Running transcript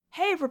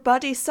Hey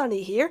everybody,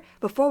 Sunny here.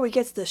 Before we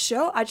get to the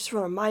show, I just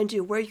want to remind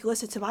you where you can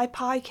listen to my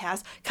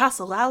podcast,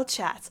 Casa Loud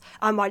Chats.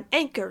 I'm on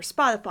Anchor,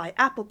 Spotify,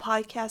 Apple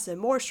Podcasts, and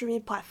more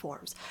streaming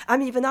platforms.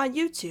 I'm even on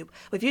YouTube.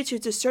 With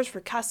YouTube, just search for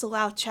Casa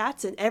Loud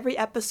Chats, and every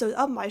episode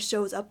of my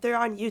show is up there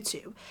on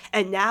YouTube.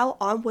 And now,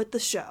 on with the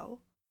show.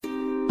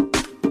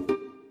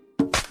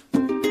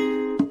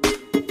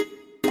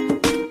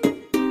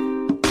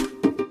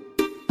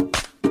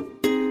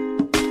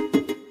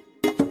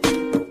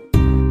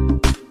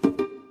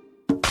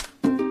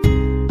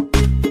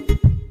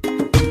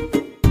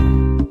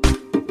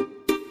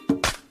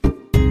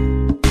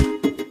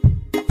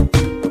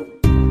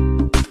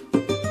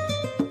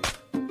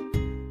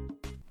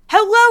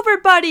 Hello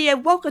everybody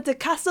and welcome to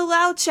Casa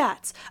Loud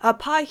Chats, a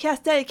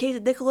podcast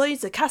dedicated to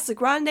Nickelodeon's The Casa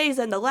Grandes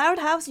and the Loud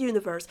House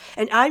universe,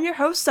 and I'm your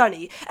host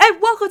Sunny,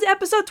 and welcome to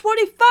episode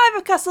 25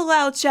 of Casa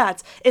Loud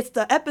Chats. It's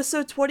the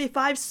episode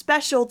 25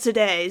 special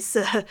today,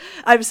 so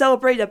I'm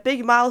celebrating a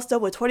big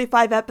milestone with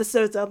 25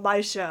 episodes of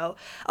my show.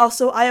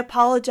 Also, I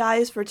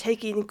apologize for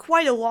taking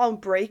quite a long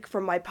break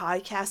from my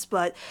podcast,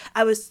 but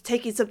I was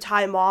taking some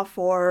time off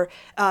for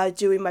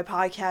doing my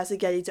podcast and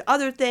getting to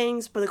other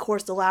things, but of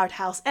course the Loud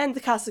House and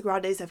the Casa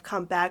Grandes have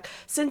come back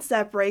since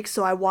that break,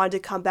 so I wanted to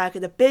come back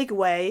in a big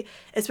way,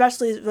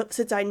 especially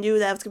since I knew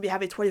that I was going to be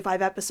having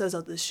 25 episodes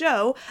of the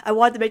show. I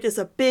wanted to make this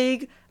a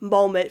big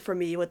moment for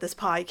me with this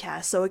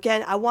podcast. So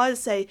again, I want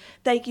to say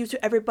thank you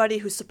to everybody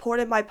who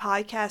supported my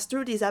podcast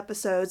through these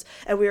episodes,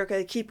 and we are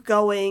going to keep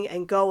going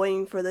and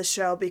going for this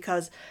show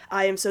because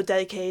I am so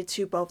dedicated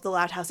to both the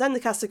Loud House and the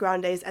Casa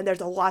Grandes, and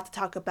there's a lot to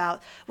talk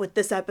about with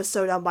this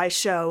episode on my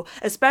show,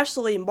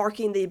 especially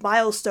marking the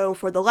milestone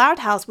for the Loud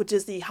House, which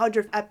is the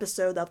 100th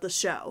episode of the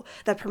show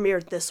that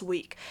premiered this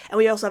week. And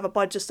we also have a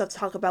bunch of stuff to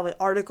talk about with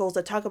articles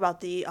that talk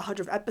about the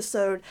 100th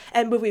episode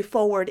and moving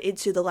forward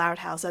into the Loud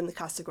House and the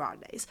Casa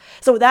Grandes.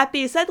 So with that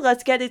being said,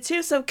 let's get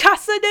into some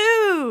Casa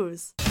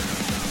News!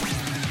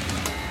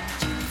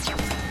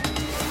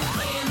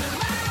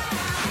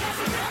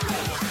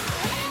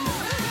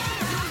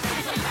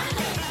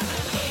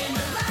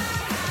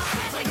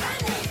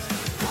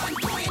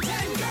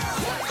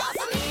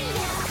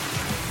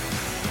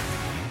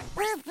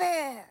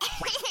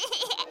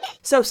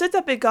 So since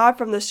I've been gone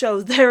from the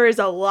show, there is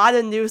a lot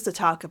of news to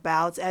talk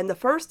about, and the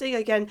first thing,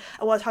 again,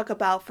 I want to talk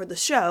about for the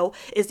show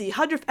is the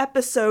 100th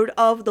episode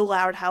of The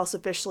Loud House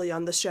officially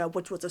on the show,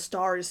 which was A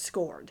Star Is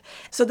Scorned.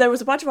 So there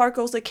was a bunch of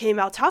articles that came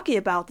out talking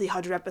about the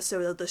 100th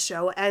episode of the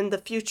show and the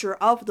future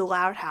of The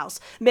Loud House,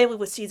 mainly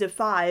with Season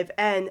 5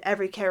 and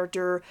every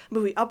character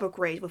moving up a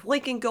grade, with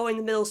Lincoln going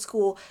to middle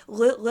school,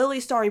 Lily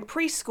starting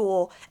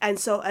preschool, and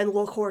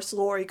of course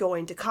Lori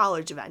going to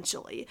college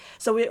eventually.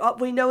 So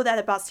we know that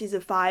about Season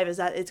 5 is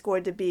that it's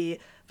going to be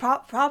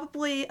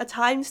probably a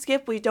time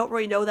skip. We don't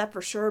really know that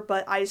for sure,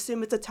 but I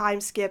assume it's a time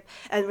skip,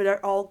 and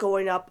they're all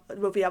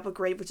moving up a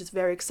grade, which is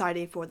very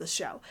exciting for the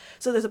show.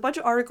 So there's a bunch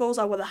of articles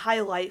I want to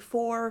highlight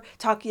for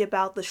talking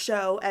about the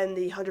show and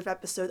the 100th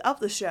episode of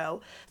the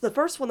show. The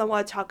first one I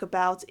want to talk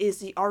about is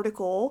the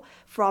article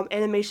from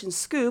Animation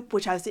Scoop,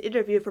 which has the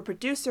interview for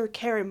producer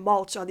Karen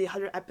Mulch on the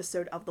 100th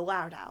episode of The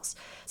Loud House.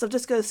 So I'm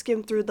just going to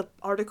skim through the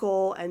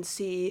article and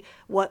see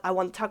what I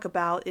want to talk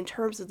about in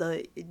terms of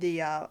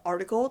the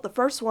article.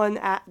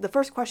 The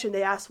first question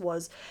they asked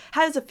was,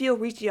 how does it feel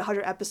reaching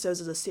 100 episodes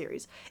of the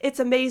series?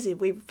 It's amazing.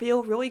 We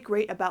feel really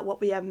great about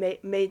what we have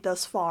made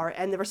thus far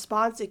and the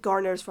response it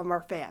garners from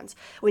our fans.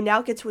 We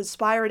now get to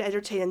inspire and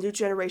entertain a new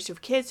generation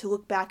of kids who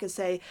look back and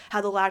say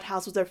how The Loud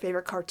House was their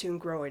favorite cartoon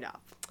growing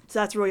up. So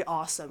that's really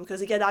awesome,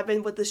 because again, I've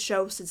been with this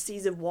show since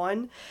season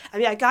 1. I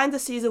mean, I got into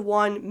season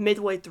 1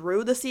 midway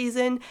through the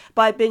season,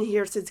 but I've been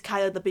here since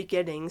kind of the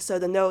beginning. So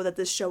to know that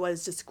this show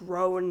has just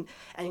grown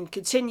and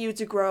continued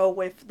to grow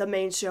with the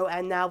main show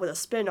and now with a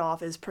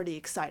spin-off is pretty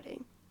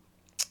exciting.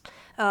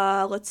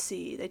 Let's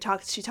see.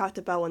 She talked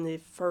about when they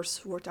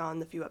first worked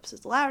on a few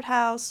episodes of Loud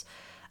House.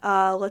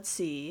 Let's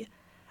see.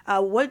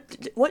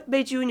 What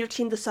made you and your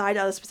team decide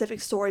on a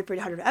specific story for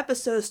the 100th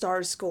episode, Star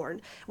Is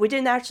Scorned? We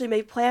didn't actually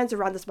make plans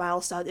around this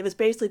milestone. It was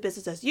basically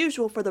business as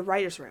usual for the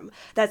writer's room.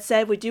 That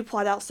said, we do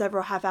plot out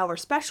several half-hour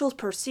specials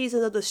per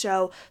season of the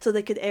show so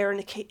they could air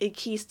in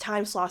key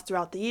time slots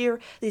throughout the year.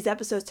 These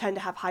episodes tend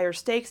to have higher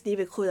stakes and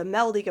even include a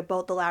melody of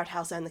both the Loud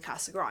House and the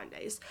Casa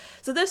Grandes.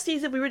 So this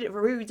season, we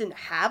really didn't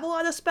have a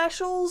lot of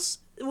specials.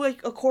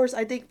 Like, of course,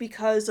 I think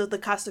because of the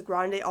Casa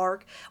Grande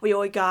arc, we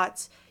only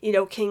got,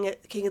 King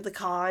of the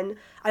Con.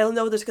 I don't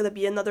know if there's going to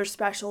be another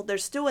special.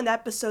 There's still an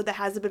episode that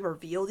hasn't been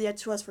revealed yet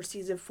to us for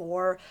season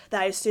 4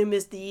 that I assume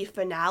is the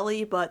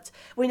finale, but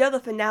we know the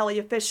finale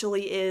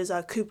officially is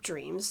Coop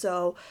Dreams,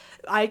 so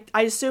I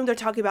assume they're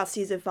talking about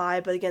season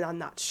 5, but again, I'm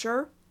not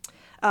sure.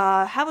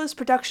 How has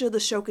production of the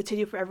show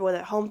continued for everyone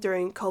at home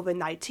during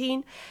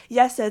COVID-19?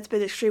 Yes, it's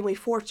been extremely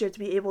fortunate to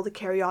be able to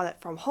carry on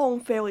it from home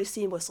fairly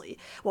seamlessly.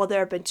 While there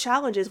have been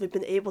challenges, we've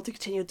been able to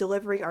continue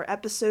delivering our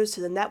episodes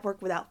to the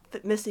network without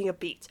missing a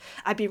beat.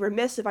 I'd be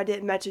remiss if I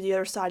didn't mention the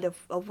other side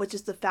of which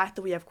is the fact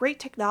that we have great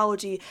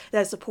technology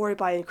that is supported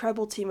by an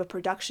incredible team of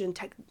production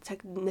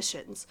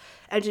technicians,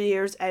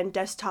 engineers, and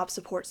desktop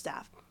support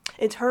staff.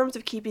 In terms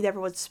of keeping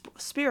everyone's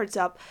spirits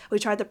up, we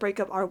tried to break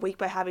up our week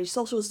by having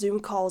social Zoom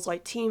calls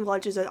like team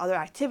lunches and other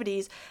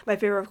activities. My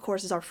favorite, of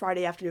course, is our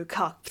Friday afternoon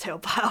cocktail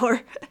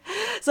hour.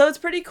 So it's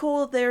pretty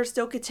cool they're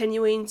still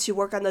continuing to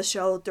work on the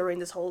show during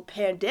this whole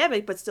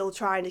pandemic, but still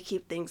trying to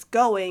keep things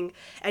going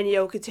and,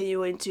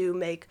 continuing to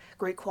make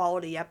great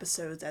quality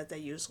episodes as they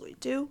usually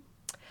do.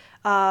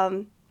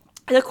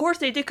 And of course,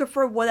 they did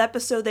confirm what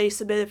episode they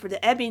submitted for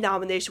the Emmy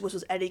nomination, which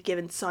was Any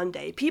Given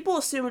Sunday. People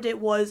assumed it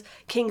was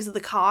Kings of the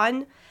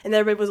Con, and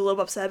everybody was a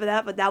little upset about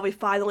that, but now we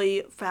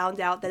finally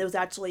found out that it was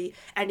actually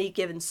Any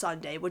Given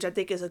Sunday, which I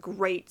think is a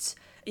great,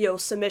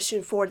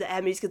 submission for the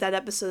Emmys, because that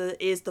episode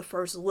is the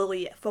first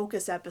Lily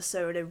focus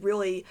episode, and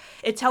really,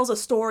 it tells a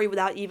story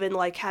without even,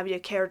 having a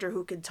character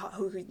who can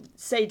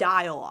say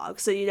dialogue.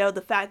 So,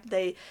 the fact that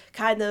they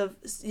kind of,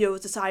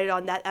 decided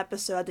on that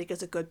episode, I think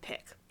is a good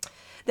pick.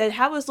 Then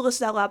how has the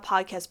Listen Out Loud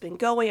podcast been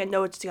going? I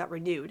know it just got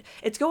renewed.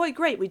 It's going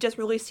great. We just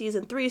released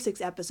season 3, 6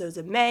 episodes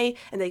in May,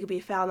 and they can be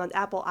found on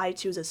Apple,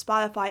 iTunes, and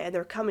Spotify, and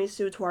they're coming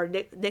soon to our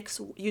Nick's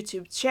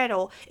YouTube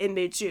channel in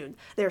mid-June.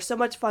 They're so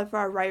much fun for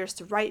our writers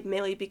to write,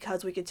 mainly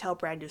because we can tell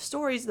brand new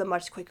stories in a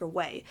much quicker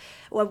way.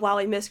 While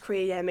we miss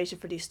creating animation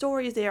for these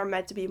stories, they are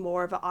meant to be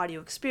more of an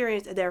audio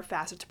experience, and they're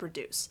faster to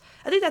produce.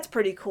 I think that's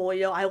pretty cool.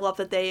 I love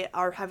that they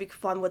are having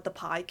fun with the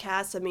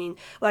podcast. I mean,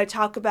 when I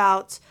talk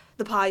about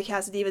the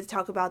podcast and even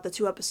talk about the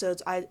 2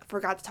 episodes I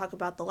forgot to talk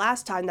about the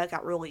last time that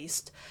got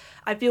released,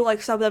 I feel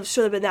like some of them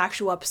should have been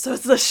actual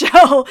episodes of the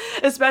show,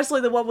 especially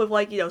the one with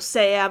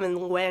Sam and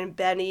Luann and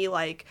Benny,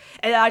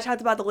 and I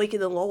talked about the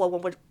Lincoln and Lola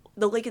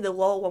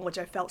one, which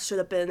I felt should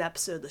have been an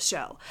episode of the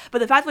show. But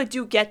the fact that we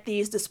do get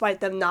these, despite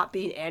them not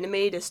being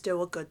animated, is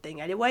still a good thing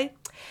anyway.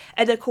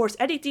 And of course,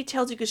 any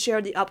details you can share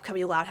in the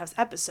upcoming Loud House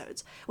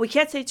episodes. We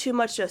can't say too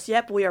much just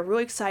yet, but we are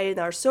really excited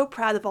and are so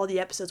proud of all the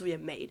episodes we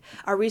have made.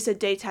 Our recent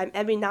Daytime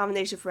Emmy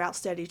nomination for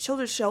Outstanding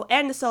Children's Show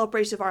and the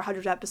celebration of our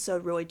 100th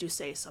episode really do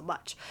say so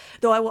much.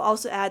 Though I will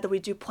also add that we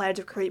do plan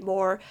to create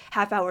more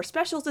half-hour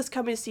specials this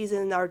coming season,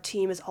 and our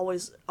team is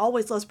always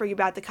loves bringing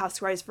back the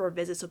Casagrandes for a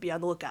visit, so be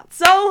on the lookout.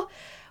 So,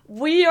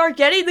 we are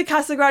getting the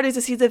Casagrandes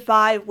to season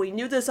 5. We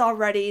knew this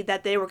already,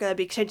 that they were going to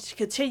be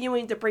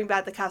continuing to bring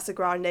back the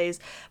Casagrandes,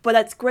 but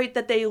it's great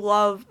that they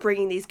love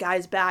bringing these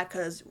guys back,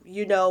 because,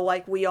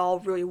 we all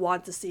really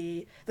want to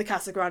see the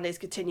Casagrandes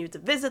continue to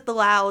visit the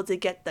Louds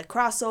and get the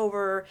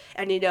crossover,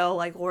 and,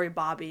 Lori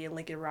Bobby and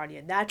Lincoln Ronnie,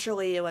 and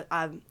naturally,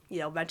 I'm,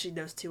 mentioning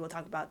those 2, we'll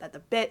talk about that in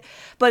a bit,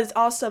 but it's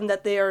awesome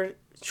that they're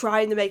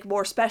trying to make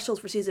more specials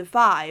for season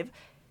 5,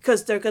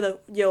 because they're going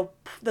to,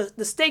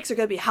 the stakes are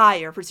going to be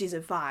higher for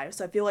season 5.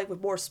 So I feel like with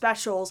more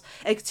specials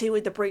and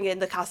continuing to bring in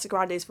the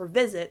Casagrandes for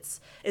visits,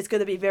 it's going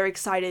to be very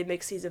exciting and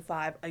make season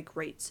 5 a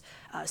great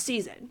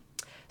season.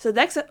 So the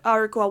next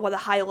article I want to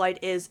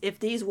highlight is If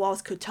These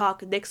Walls Could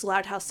Talk, Nick's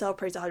Loud House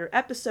celebrates 100th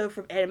episode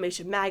from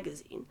Animation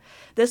Magazine.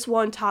 This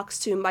one talks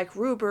to Mike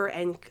Ruber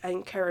and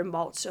Karen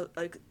Maltz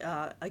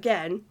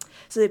again.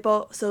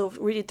 So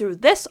reading through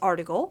this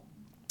article,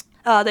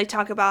 they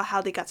talk about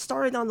how they got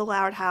started on the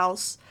Loud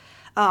House.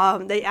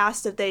 They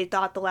asked if they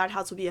thought The Loud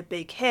House would be a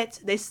big hit.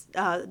 They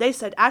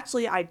said,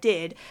 actually, I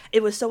did.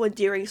 It was so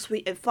endearing,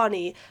 sweet, and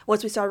funny.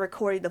 Once we started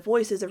recording the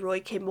voices, it really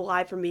came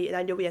alive for me, and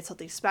I knew we had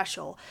something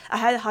special. I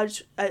had a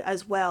hunch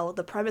as well.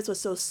 The premise was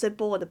so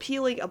simple and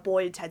appealing, a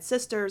boy and 10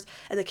 sisters,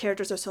 and the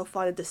characters are so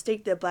fun and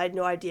distinctive, but I had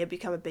no idea it'd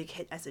become a big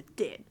hit as it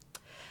did.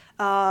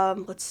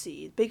 Let's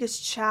see,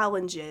 biggest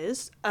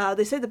challenges.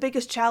 They say the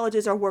biggest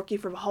challenges are working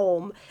from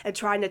home and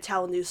trying to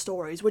tell new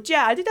stories, which,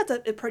 I think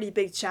that's a pretty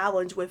big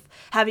challenge with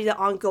having an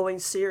ongoing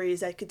series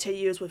that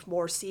continues with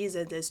more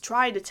seasons, is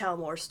trying to tell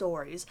more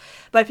stories.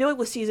 But I feel like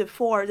with season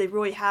 4, they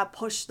really have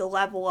pushed the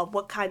level of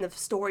what kind of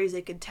stories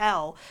they can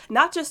tell,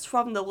 not just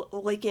from the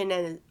Lincoln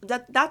and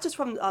not just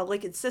from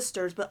Lincoln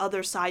sisters, but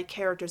other side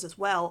characters as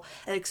well,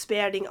 and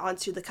expanding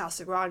onto the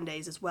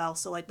Casagrandes as well.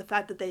 So, the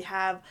fact that they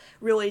have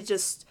really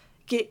just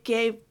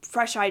gave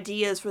fresh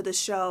ideas for the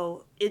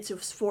show into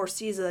 4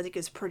 seasons, I think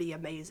is pretty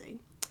amazing.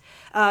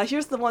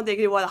 Here's the one thing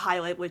you want to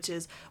highlight, which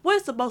is, what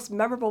is the most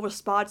memorable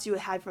response you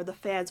had from the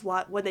fans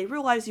when they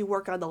realize you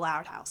work on the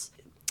Loud House?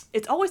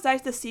 It's always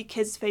nice to see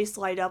kids' face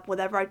light up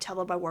whenever I tell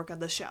them I work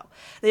on the show.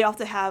 They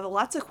often have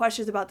lots of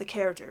questions about the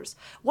characters.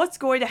 What's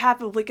going to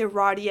happen with Lincoln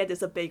Ronnie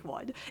is a big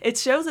one. It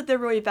shows that they're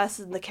really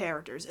invested in the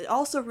characters. It's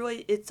also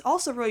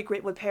really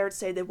great when parents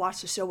say they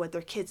watch the show with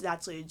their kids and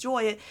actually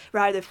enjoy it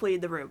rather than fleeing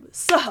the room.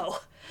 So,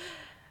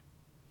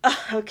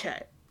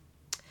 okay.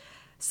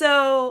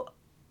 So,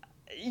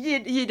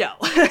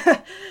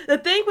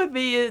 the thing with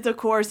me is, of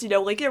course,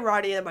 Lincoln and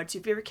Ronnie are my 2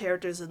 favorite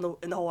characters in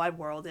the whole wide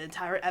world. An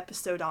entire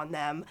episode on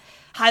them,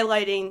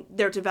 highlighting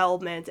their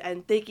development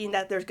and thinking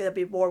that there's going to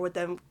be more with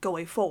them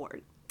going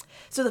forward.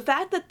 So the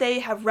fact that they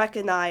have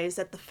recognized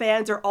that the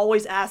fans are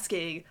always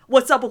asking,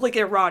 what's up with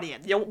Lincoln and Ronnie?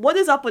 What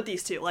is up with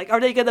these 2? Are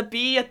they going to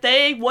be a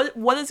thing?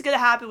 What is going to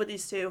happen with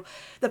these 2?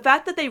 The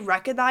fact that they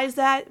recognize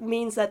that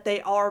means that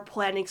they are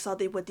planning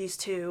something with these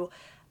 2.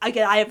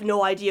 Again, I have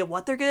no idea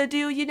what they're going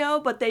to do,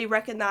 but they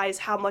recognize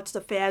how much the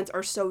fans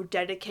are so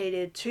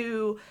dedicated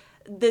to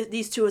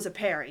these two as a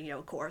pairing,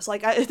 of course.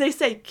 Like, they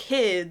say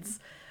kids,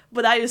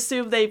 but I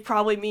assume they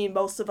probably mean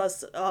most of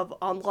us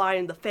online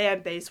in the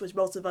fan base, which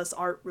most of us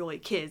aren't really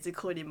kids,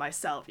 including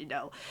myself,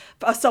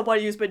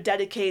 Somebody who's been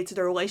dedicated to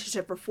their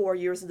relationship for 4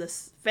 years in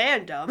this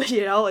fandom,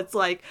 It's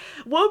like,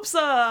 whoops,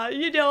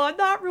 I'm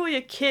not really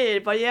a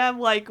kid, but yeah, I'm,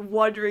 like,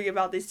 wondering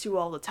about these two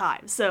all the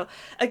time. So,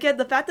 again,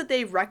 the fact that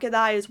they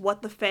recognize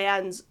what the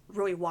fans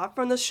really want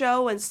from the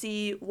show and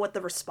see what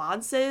the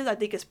response is, I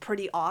think is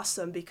pretty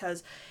awesome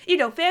because,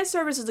 fan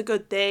service is a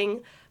good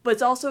thing, but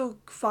it's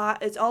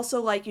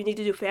also like you need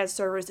to do fan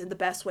service in the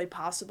best way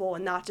possible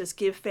and not just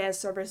give fan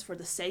service for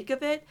the sake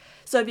of it.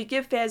 So if you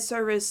give fan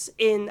service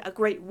in a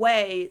great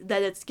way,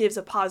 then it gives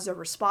a positive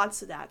response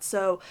to that.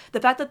 So the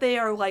fact that they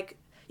are like,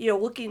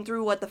 looking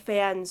through what the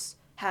fans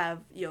have,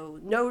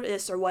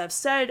 noticed or what have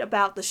said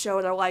about the show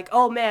and are like,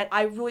 oh man,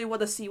 I really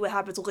want to see what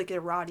happens with Lincoln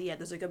and Roddy, and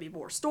is there going to be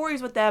more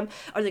stories with them?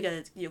 Are they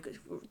going to,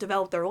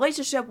 develop their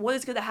relationship? What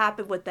is going to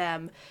happen with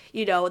them?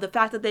 The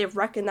fact that they've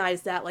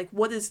recognized that, like,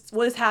 what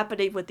is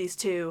happening with these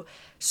two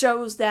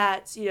shows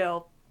that,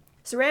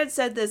 Saran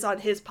said this on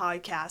his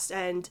podcast,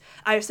 and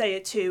I say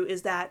it too,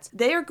 is that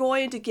they are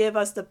going to give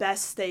us the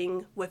best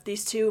thing with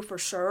these two for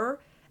sure.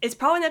 It's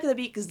probably not going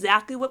to be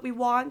exactly what we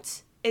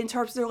want in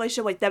terms of the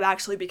relationship, like them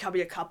actually becoming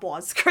a couple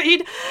on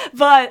screen,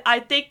 but I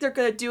think they're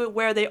going to do it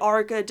where they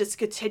are going to just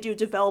continue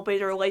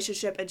developing a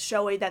relationship and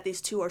showing that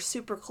these two are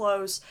super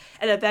close,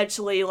 and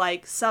eventually,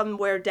 like,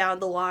 somewhere down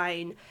the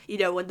line, in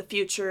the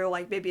future,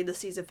 like maybe in the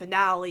season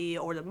finale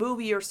or the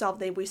movie or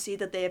something, we see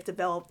that they have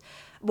developed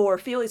more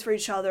feelings for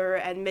each other,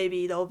 and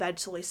maybe they'll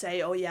eventually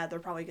say, oh yeah, they're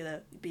probably going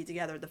to be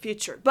together in the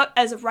future. But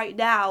as of right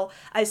now,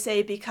 I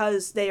say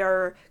because they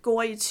are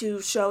going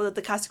to show that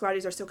the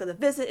Casagrandes are still going to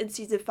visit in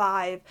season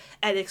 5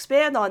 and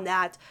expand on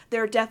that,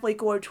 they're definitely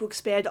going to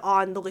expand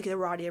on the Lincoln and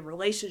Roddy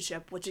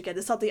relationship, which again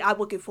is something I'm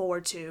looking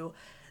forward to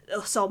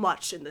so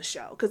much in the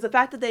show, because the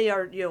fact that they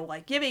are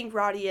giving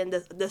Roddy and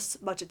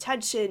this much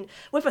attention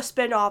with a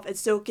spin-off and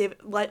still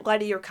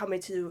letting her coming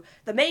to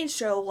the main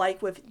show,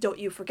 like with Don't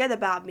You Forget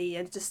About Me,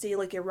 and just seeing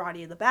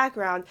Roddy in the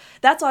background,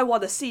 that's all I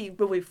want to see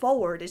moving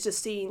forward, is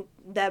just seeing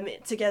them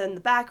together in the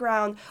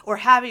background, or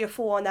having a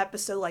full-on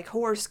episode like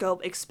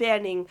Horoscope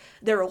expanding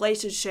their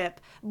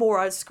relationship more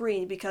on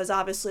screen, because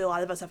obviously a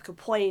lot of us have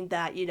complained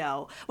that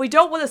we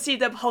don't want to see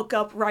them hook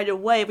up right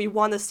away. We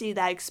want to see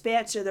that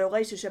expansion of their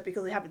relationship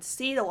because we haven't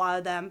seen a lot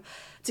of them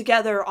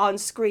together on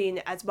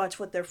screen as much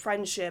with their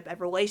friendship and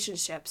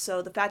relationship.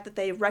 So the fact that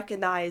they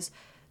recognize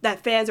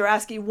that fans are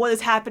asking what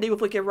is happening with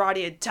Lincoln and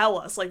Roddy, and tell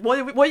us, like, what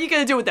are you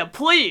going to do with them?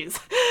 Please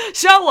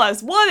show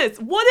us. What is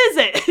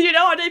it?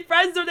 Are they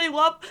friends? Are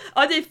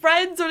they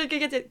friends? Are they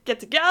going to get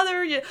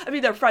together? I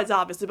mean, they're friends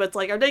obviously, but it's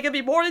like, are they going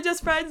to be more than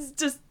just friends?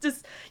 Just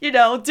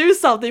do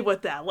something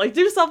with them. Like,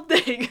 do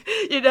something,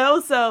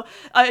 So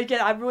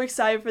again, I'm really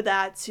excited for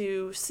that,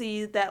 to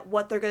see that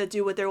what they're going to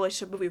do with their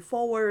relationship moving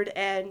forward.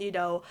 And,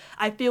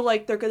 I feel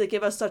like they're going to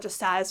give us such a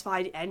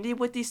satisfying ending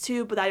with these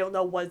two, but I don't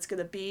know what it's going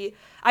to be.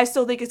 I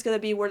still think it's going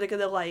to be where they're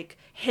going to, like,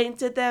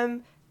 hint at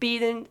them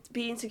being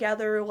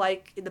together,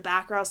 like, in the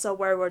background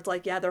somewhere, where it's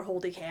like, yeah, they're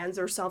holding hands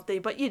or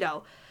something. But,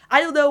 I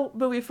don't know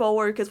moving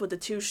forward, because with the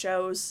two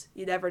shows,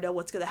 you never know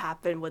what's going to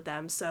happen with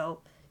them.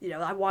 So,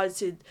 I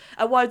wanted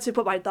to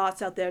put my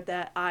thoughts out there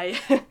that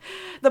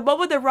the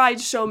moment that Ryan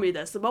showed me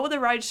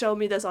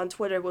this on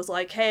Twitter was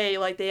like, hey,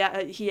 like,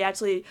 he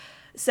actually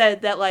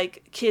said that,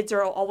 like, kids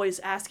are always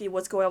asking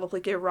what's going on with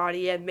Lincoln and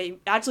Roddy, and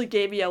actually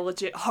gave me a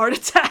legit heart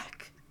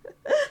attack.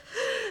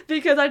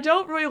 Because I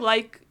don't really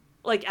like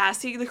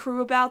asking the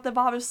crew about them,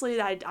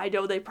 obviously. I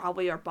know they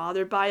probably are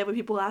bothered by it when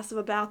people ask them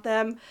about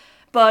them,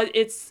 but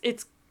it's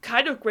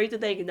kind of great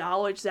that they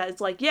acknowledge that. It's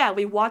like, yeah,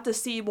 we want to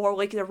see more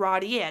Lincoln and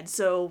Roddy, and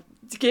so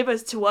give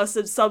it to us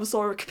in some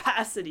sort of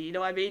capacity, you know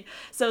what I mean?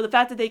 So the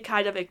fact that they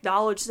kind of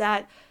acknowledge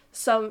that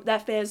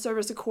fan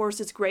service, of course,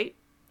 is great.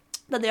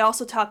 Then they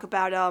also talk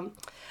about,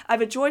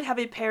 I've enjoyed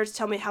having parents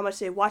tell me how much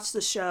they watch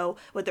the show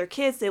with their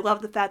kids. They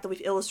love the fact that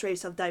we've illustrated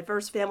some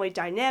diverse family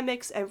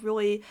dynamics, and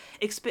really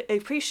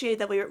appreciate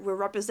that we're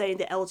representing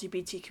the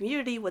LGBT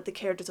community with the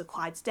characters of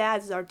Clyde's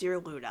dad and our dear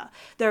Luna.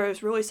 There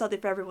is really something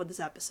for everyone in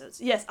these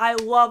episodes. Yes, I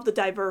love the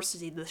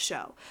diversity in the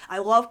show. I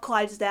love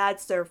Clyde's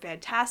dads. They're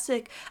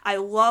fantastic. I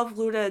love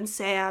Luna and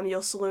Sam.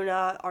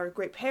 Seluna are a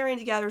great pairing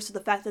together, so the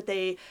fact that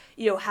they,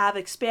 have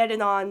expanded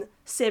on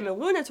Sam and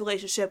Luna's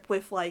relationship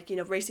with, like,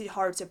 Racing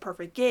Hearts and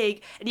Perfect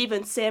Gig, and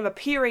even Sam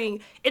appearing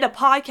in a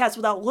podcast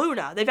without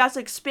Luna. They've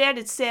actually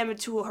expanded Sam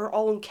into her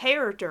own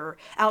character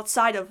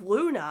outside of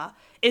Luna.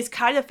 Is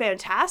kind of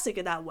fantastic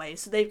in that way.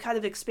 So they've kind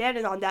of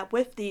expanded on that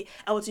with the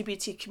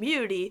LGBT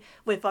community,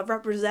 with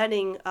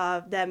representing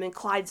them in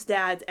Clyde's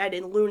dad and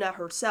in Luna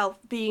herself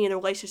being in a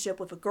relationship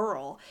with a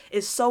girl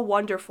is so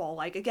wonderful.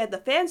 Like, again, the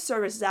fan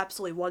service is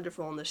absolutely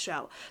wonderful in the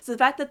show. So the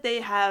fact that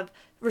they have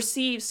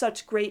received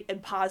such great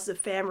and positive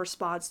fan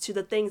response to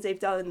the things they've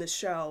done in the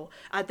show,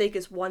 I think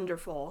is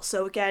wonderful.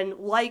 So again,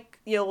 like,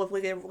 with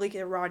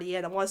Lincoln and Roddy,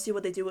 and I want to see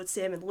what they do with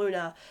Sam and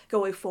Luna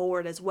going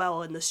forward as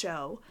well in the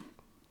show.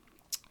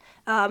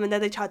 And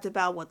then they talked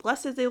about what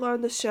lessons they learned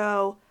in the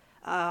show.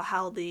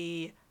 how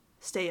the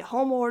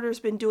stay-at-home order's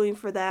been doing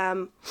for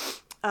them.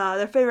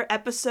 Their favorite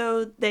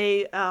episode,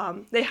 they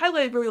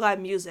highlighted really loud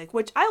music,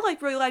 which I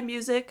like really loud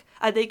music.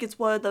 I think it's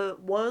one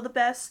of the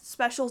best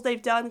specials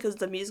they've done because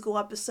it's a musical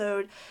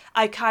episode.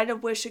 I kind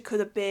of wish it could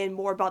have been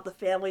more about the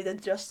family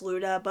than just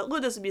Luna, but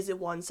Luna's a music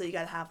one, so you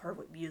gotta have her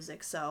with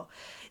music. So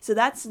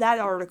that's that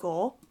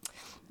article.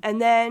 And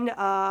then,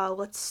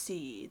 let's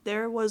see,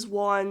 there was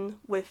one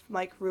with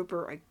Mike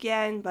Ruber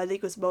again, but I think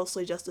it was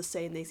mostly just the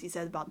same things he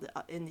said about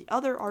in the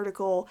other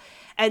article.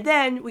 And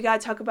then we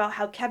gotta talk about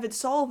how Kevin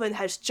Sullivan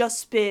has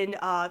just been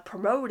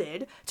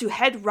promoted to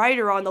head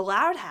writer on The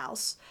Loud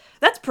House.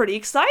 That's pretty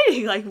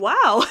exciting. Like,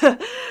 wow.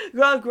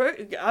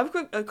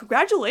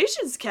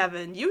 Congratulations,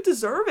 Kevin. You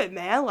deserve it,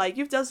 man. Like,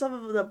 you've done some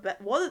of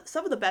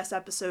the best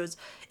episodes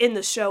in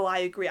the show. I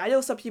agree. I know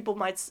some people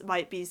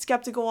might be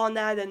skeptical on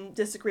that and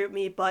disagree with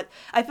me, but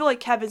I feel like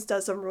Kevin's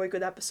done some really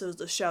good episodes of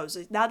the show.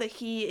 So now that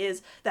he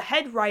is the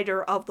head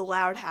writer of The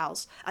Loud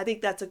House, I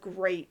think that's a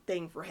great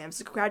thing for him.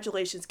 So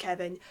congratulations,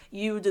 Kevin.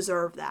 You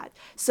deserve that.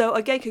 So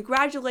again,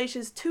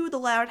 congratulations to The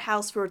Loud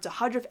House for its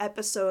 100th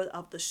episode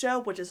of the show,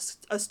 which is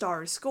a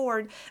star scored.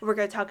 And we're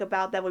going to talk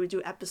about that when we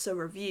do episode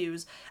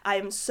reviews. I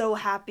am so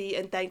happy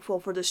and thankful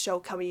for the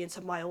show coming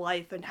into my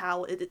life and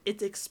how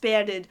it's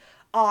expanded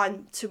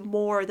on to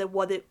more than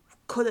what it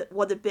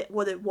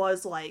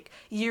was like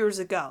years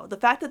ago. The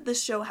fact that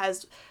this show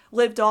has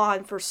lived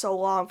on for so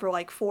long, for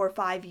like 4 or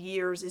 5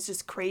 years, is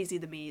just crazy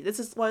to me. This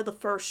is one of the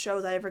first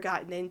shows I ever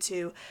gotten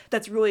into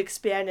that's really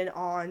expanded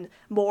on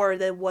more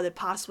than what it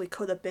possibly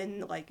could have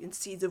been like in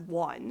season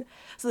 1.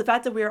 So the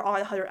fact that we are on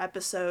 100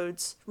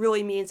 episodes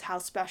really means how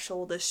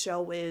special this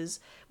show is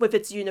with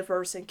its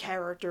universe and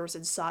characters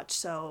and such.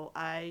 So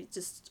I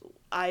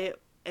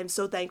am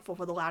so thankful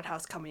for the Loud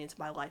House coming into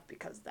my life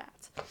because of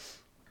that.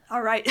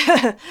 All right,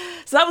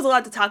 so that was a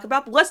lot to talk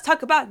about, but let's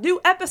talk about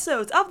new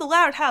episodes of The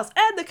Loud House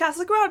and the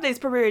Casagrandes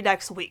premiering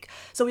next week.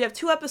 So we have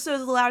 2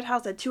 episodes of The Loud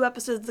House and 2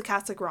 episodes of the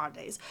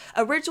Casagrandes.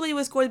 Originally, it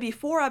was going to be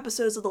 4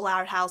 episodes of The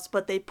Loud House,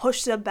 but they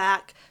pushed them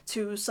back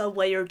to some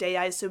later date,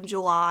 I assume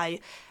July,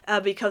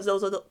 because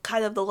those are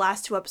kind of the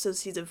last 2 episodes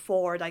of season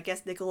 4, and I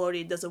guess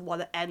Nickelodeon doesn't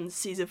want to end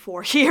season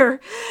 4 here,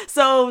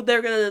 so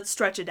they're going to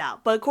stretch it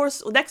out. But of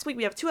course, next week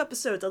we have 2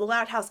 episodes of The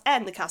Loud House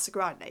and the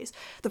Casagrandes.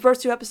 The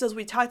first 2 episodes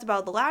we talked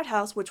about The Loud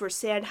House, which were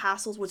Sand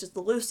Hassles, which is the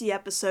Lucy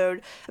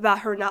episode about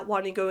her not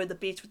wanting to go to the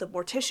beach with the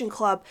Mortician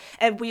Club,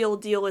 and Wheel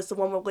Deal is the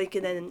one where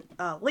Lincoln and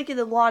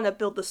Lana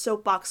build the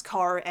soapbox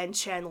car, and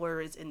Chandler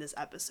is in this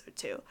episode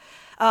too.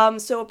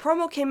 So a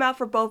promo came out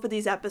for both of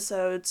these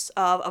episodes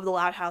of The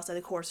Loud House, and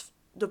of course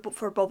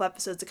for both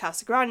episodes of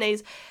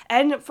Casagrandes,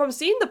 and from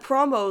seeing the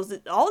promos,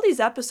 all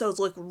these episodes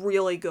look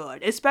really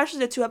good, especially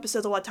the 2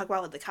 episodes I want to talk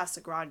about with the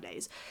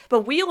Casagrandes.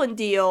 But Wheel and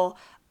Deal,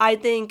 I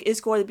think, is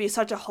going to be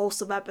such a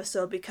wholesome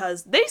episode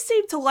because they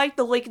seem to like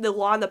the Lincoln and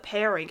Lana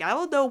pairing. I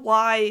don't know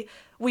why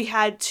we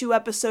had 2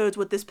 episodes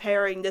with this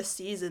pairing this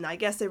season. I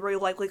guess they really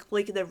like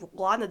Lincoln and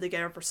Lana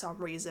together for some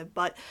reason.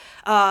 But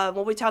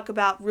when we talk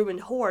about Room and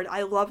Horde,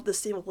 I love the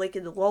scene with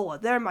Lincoln and Lola.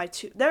 They're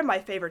my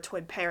favorite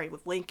twin pairing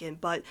with Lincoln.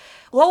 But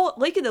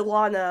Lincoln and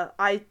Lana,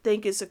 I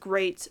think, is a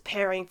great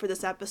pairing for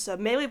this episode,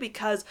 mainly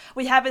because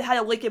we haven't had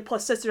a Lincoln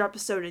plus sister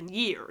episode in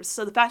years.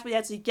 So the fact we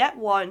actually get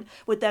one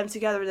with them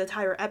together in the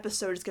entire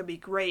episode is going to be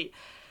great.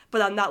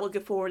 But I'm not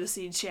looking forward to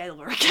seeing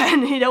Chandler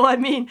again, you know what I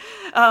mean?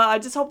 I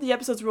just hope the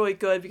episode's really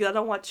good because I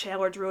don't want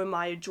Chandler to ruin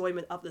my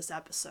enjoyment of this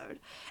episode.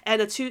 And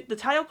the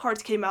title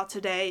cards came out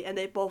today, and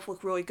they both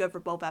look really good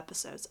for both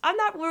episodes. I'm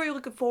not really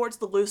looking forward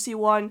to the Lucy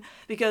one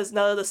because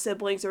none of the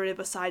siblings are in it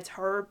besides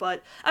her,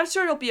 but I'm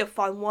sure it'll be a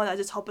fun one. I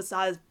just hope it's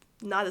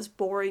not as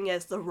boring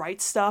as the right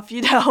stuff,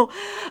 you know?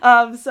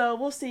 So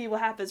we'll see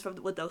what happens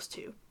with those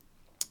 2.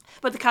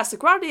 But the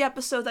Casagrande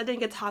episodes I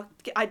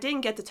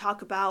didn't get to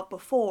talk about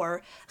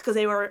before because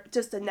they were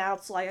just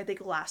announced I think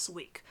last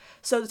week.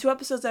 So the 2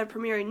 episodes that are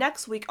premiering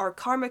next week are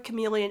Karma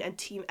Chameleon and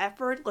Team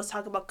Effort. Let's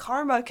talk about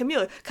Karma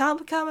Chameleon.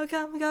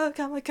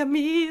 Karma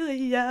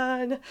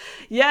Chameleon.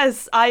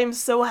 Yes, I am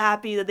so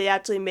happy that they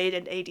actually made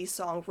an 80s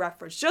song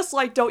reference, just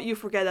like Don't You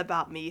Forget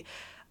About Me.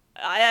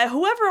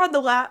 Whoever on the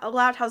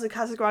Loud House and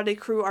Casagrande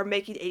crew are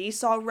making 80s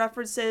song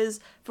references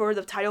for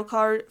the title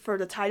card, for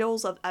the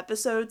titles of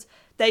episodes,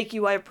 thank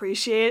you, I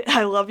appreciate it,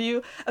 I love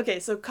you. Okay,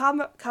 so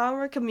Karma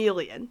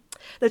Chameleon.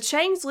 The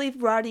Changs leave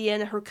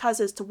Rodian and her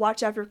cousins to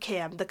watch after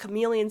Cam, the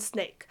chameleon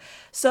snake.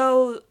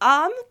 So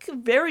I'm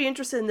very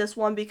interested in this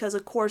one because,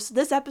 of course,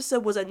 this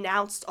episode was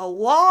announced a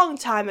long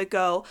time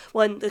ago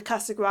when the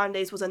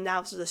Casagrandes was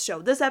announced as a show.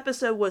 This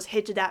episode was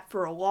hinted at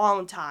for a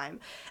long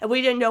time, and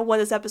we didn't know when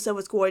this episode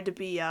was going to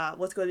be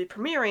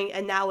premiering,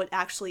 and now it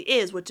actually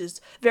is, which is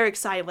very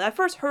exciting. When I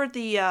first heard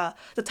the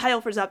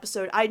title for this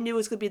episode, I knew it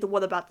was going to be the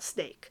one about the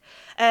snake.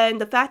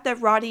 And the fact that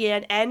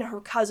Rodian and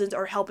her cousins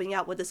are helping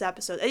out with this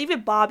episode, and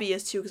even Bobby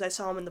is too, because I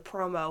saw him in the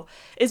promo,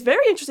 is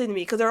very interesting to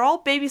me because they're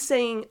all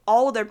babysitting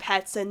all of their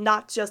pets and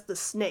not just the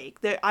snake.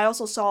 I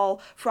also saw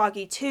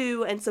Froggy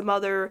too and some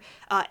other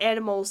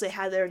animals they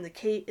had there in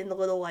the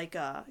little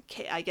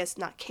I guess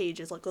not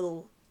cages, like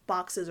little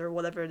boxes or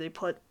whatever they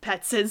put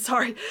pets in.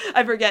 Sorry,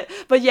 I forget.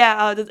 But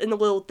yeah, in the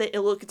little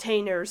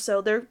containers.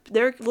 So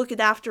they're looking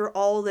after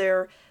all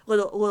their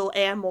little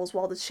animals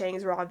while the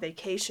Changs are on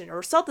vacation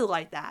or something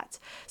like that.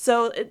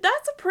 So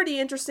that's a pretty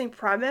interesting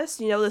premise,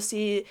 to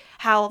see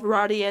how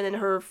Rodian and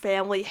her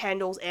family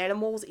handles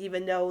animals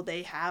even though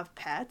they have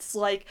pets.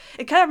 Like,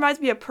 it kind of reminds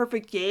me of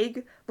Perfect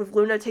Gig with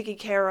Luna taking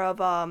care of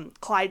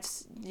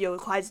Clyde's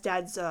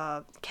dad's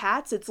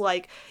cats. It's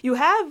like, you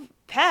have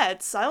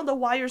pets. I don't know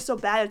why you're so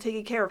bad at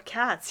taking care of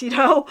cats,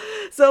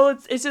 So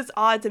it's just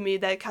odd to me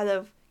that it kind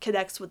of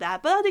connects with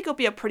that. But I think it'll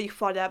be a pretty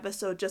fun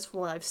episode just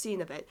from what I've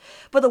seen of it.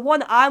 But the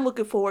one I'm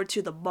looking forward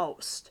to the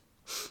most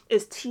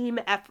is Team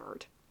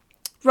Effort.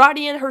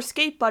 Roddy and her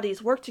skate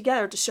buddies work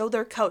together to show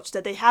their coach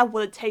that they have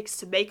what it takes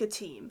to make a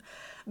team.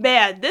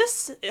 Man,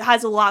 this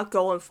has a lot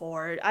going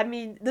for it. I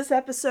mean, this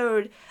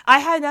episode, I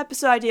had an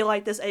episode idea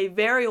like this a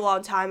very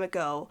long time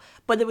ago,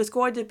 but it was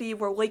going to be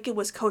where Lincoln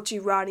was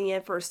coaching Roddy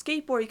Ann for a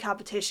skateboarding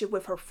competition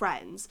with her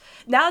friends.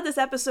 Now that this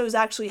episode is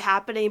actually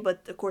happening,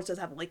 but of course it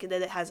doesn't have Lincoln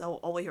in it, has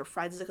only her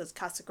friends because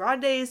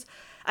Casagrandes,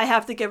 I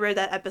have to get rid of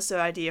that episode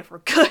idea for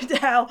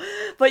good now.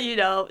 But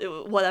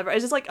whatever.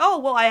 It's just like, oh,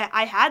 well,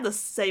 I had the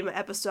same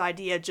episode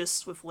idea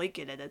just with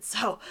Lincoln in it,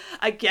 so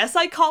I guess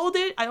I called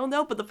it. I don't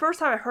know, but the first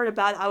time I heard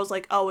about it, I was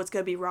like, oh, it's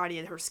gonna be Roddy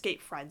and her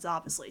skate friends,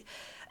 obviously.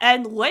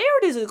 And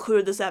Laird is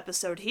included this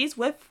episode. He's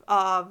with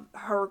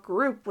her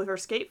group, with her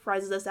skate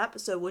friends in this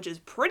episode, which is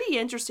pretty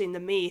interesting to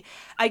me.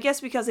 I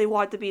guess because they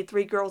want to be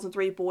 3 girls and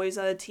 3 boys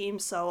on a team,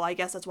 so I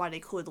guess that's why they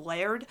include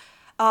Laird.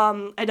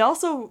 And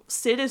also,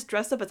 Sid is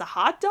dressed up as a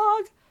hot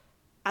dog.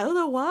 I don't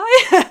know why.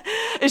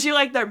 Is she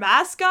like their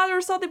mascot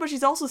or something? But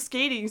she's also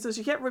skating, so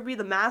she can't really be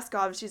the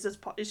mascot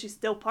if she's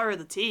still part of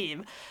the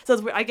team.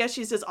 So I guess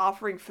she's just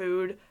offering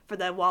food for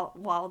them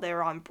while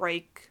they're on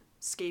break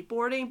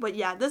skateboarding. But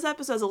yeah, this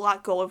episode has a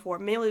lot going for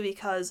it, mainly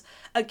because,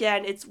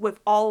 again, it's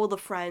with all of the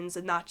friends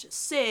and not just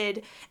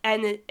Sid,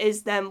 and it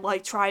is them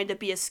like trying to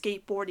be a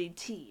skateboarding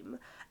team.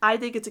 I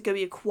think it's going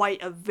to be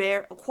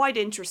quite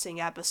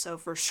interesting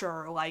episode for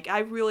sure. Like,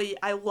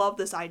 I love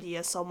this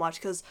idea so much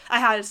because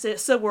I had a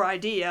similar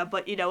idea,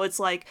 but it's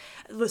like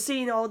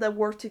seeing all of them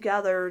work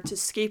together to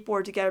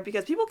skateboard together,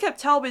 because people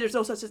kept telling me there's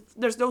no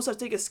such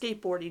thing as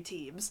skateboarding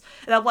teams,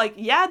 and I'm like,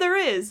 yeah, there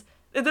is.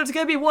 There's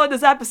gonna be one in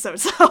this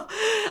episode, so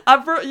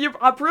I'm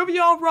proving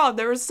you all wrong.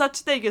 There is such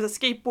thing as a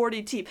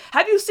skateboarding team.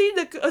 Have you seen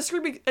a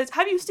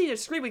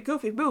Screaming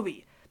Goofy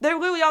movie? They're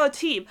literally on a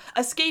team,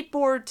 a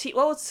skateboard team.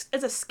 Well, it's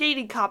a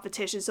skating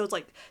competition, so it's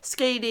like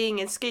skating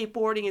and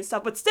skateboarding and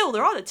stuff. But still,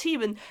 they're on a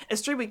team in a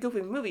Screaming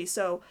Goofy movie,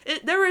 so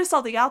there is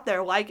something out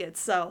there like it.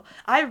 So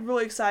I'm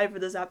really excited for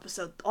this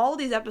episode. All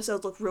these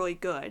episodes look really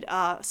good.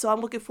 So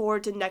I'm looking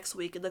forward to next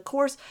week. And of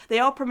course, they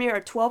all premiere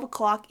at 12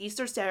 o'clock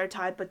Eastern Standard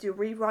Time, but do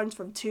reruns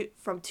from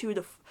 2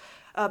 to.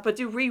 But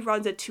do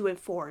reruns at 2 and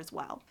 4 as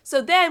well.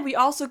 So then we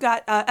also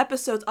got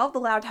episodes of The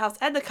Loud House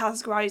and The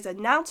Casagrandes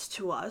announced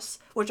to us,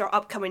 which are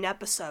upcoming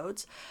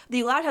episodes.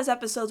 The Loud House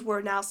episodes were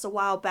announced a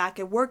while back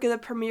and were going to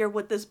premiere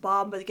with this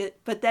bomb,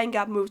 but then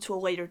got moved to a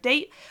later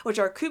date, which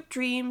are Coop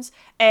Dreams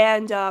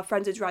and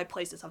Friends in Dry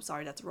Places. I'm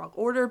sorry, that's the wrong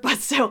order, but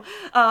still,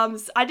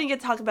 I didn't get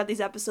to talk about these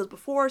episodes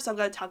before, so I'm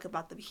going to talk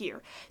about them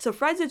here. So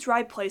Friends in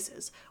Dry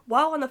Places.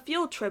 While on a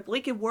field trip,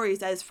 Lincoln worries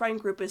that his friend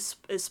group is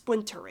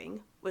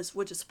splintering,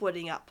 which is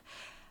splitting up.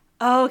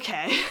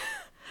 Okay.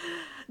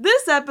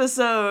 This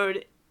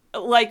episode,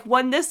 like,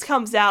 when this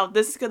comes out,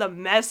 this is gonna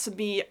mess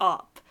me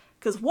up.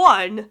 Because,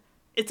 one,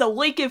 it's a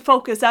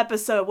Lincoln-focused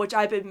episode, which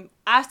I've been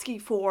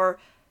asking for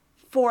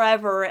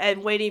forever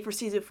and waiting for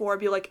season 4 and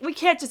be like, we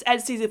can't just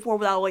end season 4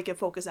 without a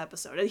Lincoln-focused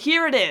episode. And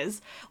here it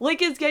is.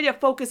 Lincoln's getting a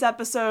focus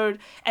episode,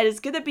 and it's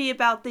gonna be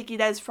about thinking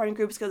that his friend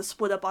group is gonna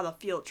split up on a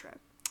field trip.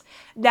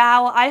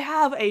 Now, I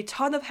have a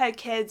ton of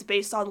headcanons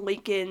based on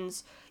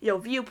Lincoln's,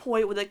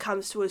 viewpoint when it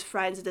comes to his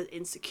friends and his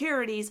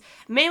insecurities,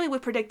 mainly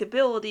with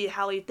predictability,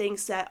 how he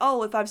thinks that,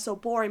 oh, if I'm so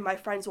boring, my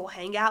friends won't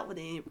hang out with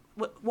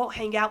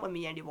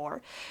me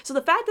anymore. So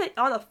the fact that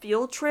on a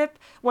field trip,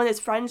 when his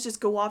friends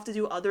just go off to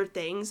do other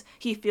things,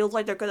 he feels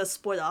like they're gonna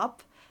split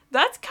up,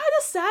 that's kind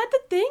of sad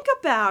to think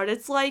about.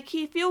 It's like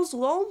he feels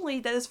lonely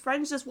that his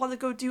friends just want to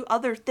go do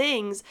other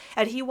things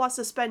and he wants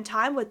to spend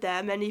time with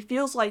them, and he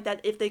feels like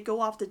that if they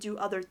go off to do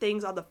other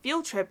things on the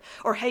field trip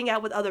or hang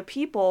out with other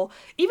people,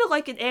 even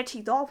like in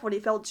Antique Dolph when he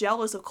felt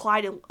jealous of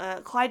Clyde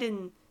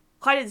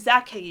and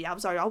Zach hanging out. I'm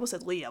sorry, I almost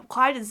said Liam.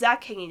 Clyde and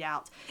Zach hanging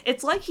out.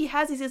 It's like he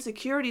has these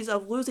insecurities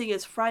of losing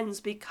his friends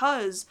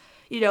because,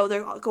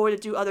 they're going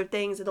to do other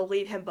things and they'll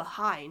leave him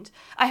behind.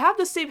 I have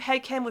the same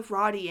headcanon with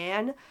Roddy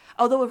Ann,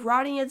 although with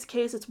Roddy Ann's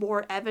case, it's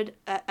more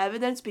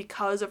evidence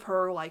because of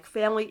her,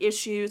 family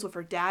issues with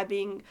her dad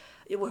being,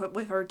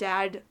 with her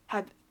dad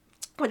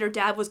when her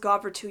dad was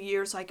gone for 2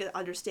 years, so I could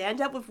understand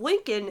that. With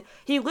Lincoln,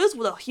 he lives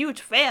with a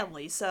huge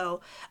family, so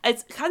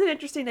it's kind of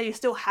interesting that he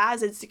still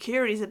has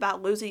insecurities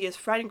about losing his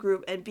friend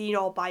group and being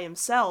all by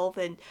himself,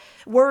 and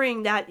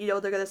worrying that, they're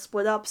going to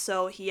split up,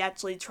 so he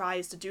actually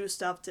tries to do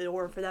stuff in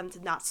order for them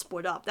to not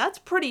split up. That's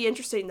pretty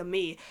interesting to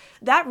me.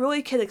 That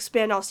really can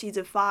expand on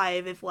season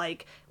 5 if,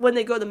 like, when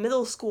they go to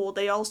middle school,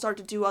 they all start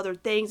to do other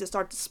things and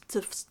start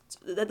to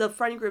the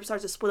friend group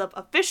starts to split up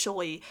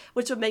officially,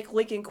 which would make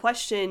Lincoln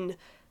question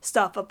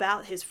stuff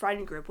about his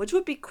friend group, which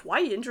would be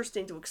quite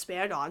interesting to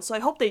expand on. So I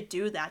hope they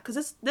do that,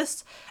 because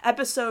this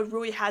episode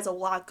really has a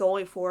lot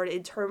going for it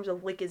in terms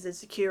of Lincoln's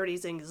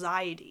insecurities and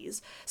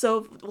anxieties. So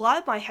if a lot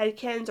of my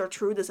headcanons are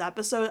true this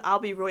episode, I'll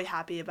be really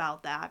happy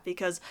about that,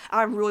 because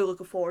I'm really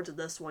looking forward to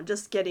this one,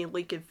 just getting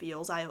Lincoln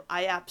feels. I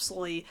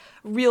absolutely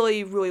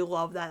really, really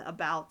love that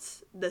about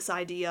this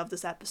idea of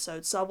this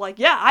episode. So I'm like,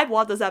 yeah, I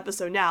want this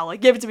episode now,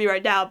 like, give it to me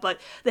right now. But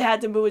they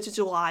had to move it to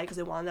July because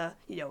they want to,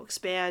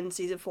 expand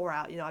season 4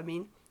 out, what I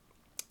mean?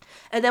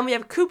 And then we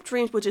have Coop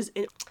Dreams, which is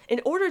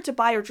in order to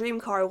buy her dream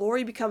car,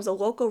 Lori becomes a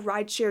local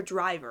rideshare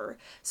driver.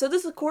 So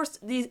this, of course,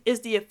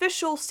 is the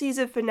official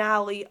season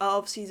finale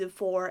of season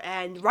 4,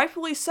 and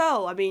rightfully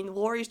so. I mean,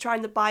 Lori's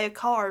trying to buy a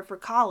car for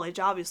college,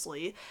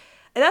 obviously.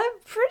 And I'm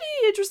pretty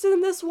interested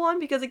in this one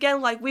because,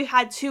 again, like, we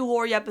had 2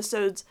 Lori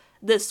episodes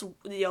this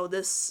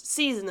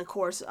season, of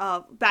course,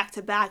 back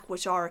to back,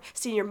 which are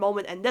Senior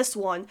Moment and this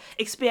one,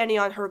 expanding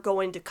on her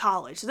going to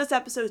college. So this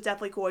episode is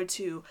definitely going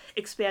to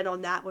expand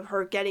on that, with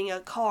her getting a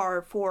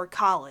car for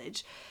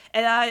college.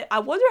 And I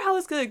wonder how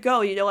it's going to go,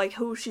 like,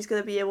 who she's going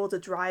to be able to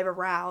drive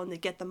around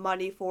and get the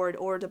money for in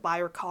order to buy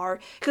her car.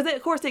 Because,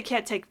 of course, they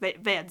can't take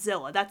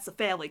Vanzilla. That's the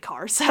family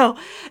car. So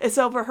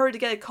for her to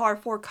get a car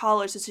for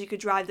college so she could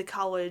drive to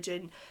college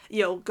and,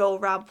 go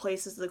around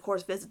places and, of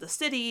course, visit the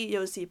city,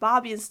 see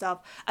Bobby and stuff,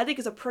 I think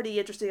is a pretty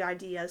interesting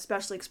idea,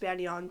 especially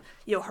expanding on,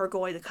 her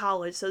going to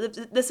college. So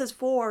this is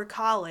for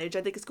college.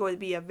 I think it's going to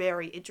be a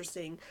very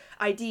interesting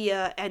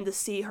idea, and to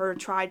see her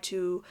try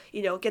to,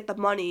 get the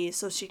money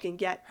so she can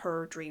get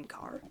her dream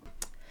car.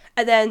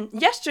 And then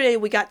yesterday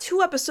we got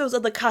 2 episodes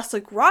of the Casa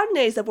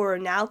Grandes that were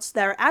announced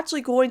that are actually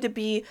going to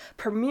be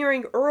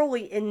premiering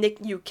early in Nick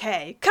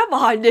UK. Come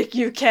on, Nick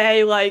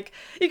UK, like,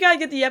 you gotta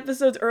get the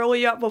episodes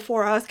early up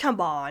before us,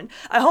 come on.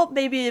 I hope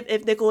maybe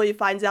if Nickelodeon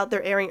finds out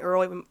they're airing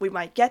early, we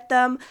might get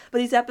them, but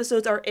these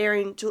episodes are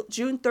airing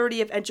June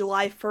 30th and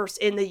July 1st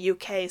in the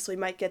UK, so we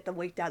might get them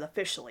leaked out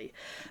officially.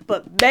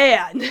 But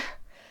man,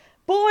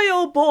 boy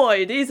oh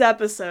boy, these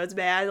episodes,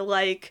 man,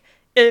 like,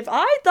 if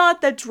I thought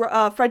that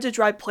Friends of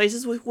Dry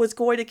Places was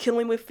going to kill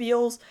me with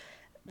feels,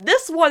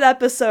 this one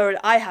episode,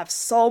 I have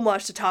so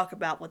much to talk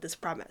about with this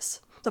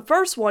premise. The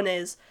first one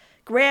is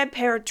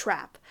Grandparent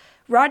Trap.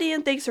 Ronnie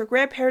thinks her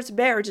grandparents'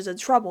 marriage is in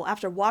trouble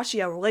after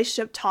watching a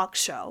relationship talk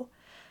show.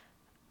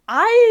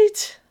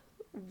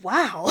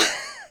 Wow.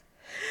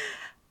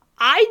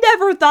 I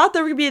never thought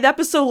there would be an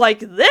episode like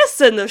this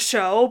in the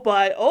show,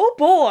 but oh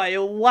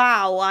boy,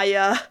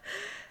 wow,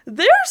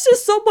 there's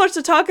just so much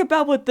to talk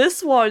about with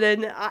this one,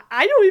 and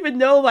I don't even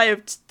know if I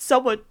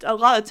have a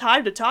lot of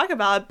time to talk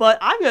about it, but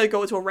I'm going to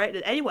go into a rant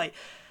anyway.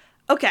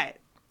 Okay,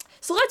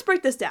 so let's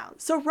break this down.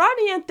 So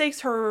Ronnie Ann thinks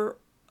her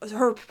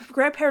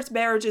grandparents'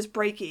 marriage is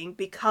breaking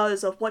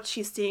because of what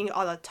she's seeing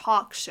on a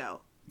talk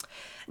show.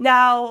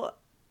 Now,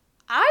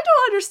 I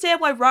don't understand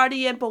why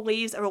Ronnie Ann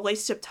believes a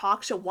relationship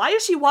talk show. Why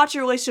is she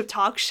watching a relationship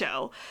talk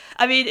show?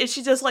 I mean, is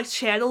she just like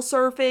channel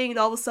surfing and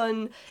all of a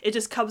sudden it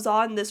just comes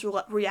on this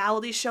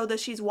reality show that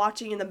she's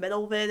watching in the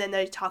middle of it and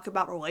they talk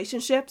about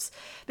relationships?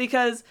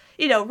 Because,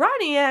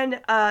 Ronnie Ann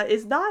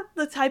is not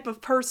the type of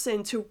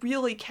person to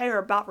really care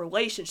about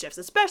relationships,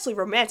 especially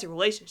romantic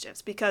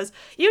relationships, because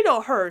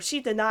her, she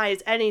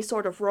denies any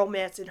sort of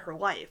romance in her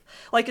life.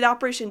 Like in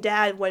Operation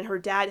Dad, when her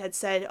dad had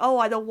said, oh,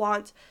 I don't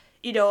want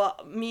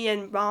me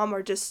and mom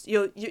are just,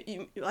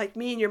 like,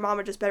 me and your mom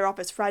are just better off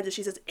as friends, and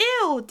she says,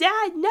 ew,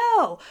 Dad,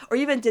 no! Or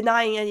even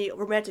denying any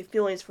romantic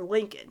feelings for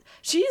Lincoln.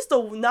 She's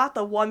not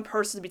the one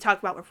person to be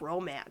talking about with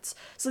romance.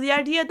 So the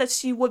idea that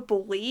she would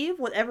believe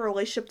whatever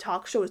relationship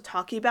talk show is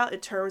talking about in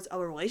terms of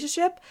a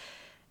relationship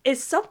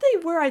is something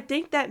where I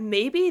think that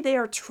maybe they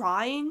are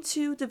trying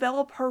to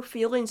develop her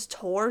feelings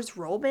towards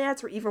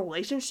romance or even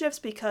relationships,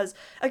 because,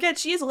 again,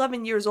 she is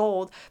 11 years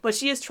old, but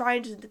she is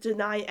trying to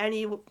deny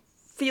any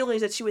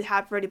feelings that she would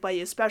have for anybody,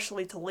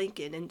 especially to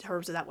Lincoln, in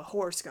terms of that with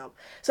Horoscope.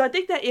 So I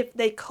think that if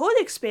they could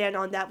expand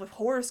on that with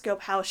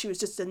Horoscope, how she was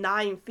just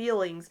denying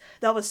feelings,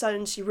 then all of a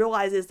sudden she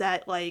realizes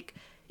that, like,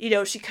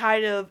 she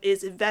kind of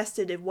is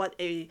invested in what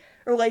a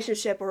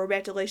relationship or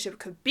romantic relationship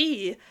could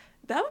be,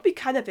 that would be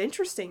kind of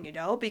interesting,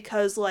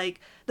 because, like,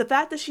 the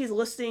fact that she's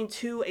listening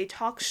to a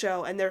talk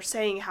show and they're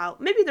saying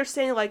maybe they're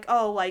saying, like,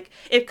 oh, like,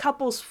 if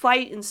couples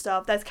fight and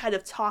stuff, that's kind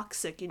of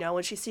toxic,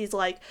 and she sees,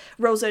 like,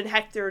 Rosa and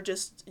Hector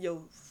just,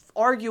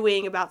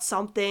 arguing about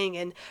something,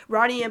 and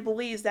Ronnie Ann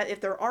believes that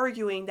if they're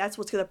arguing, that's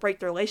what's going to break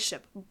their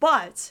relationship.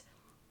 But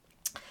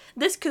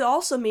This could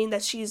also mean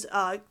that she's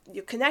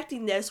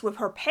connecting this with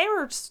her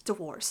parents'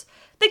 divorce.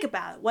 Think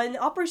about it. When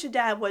Operation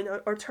Dad, when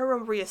Arturo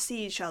and Maria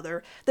see each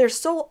other, they're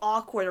so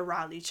awkward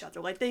around each other.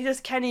 Like, they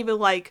just can't even,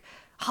 like,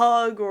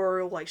 hug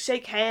or like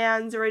shake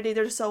hands or anything.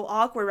 They're so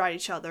awkward around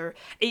each other,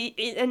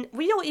 and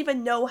we don't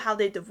even know how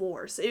they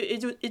divorced.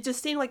 It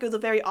just seemed like it was a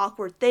very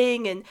awkward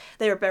thing, and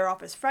they were better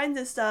off as friends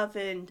and stuff.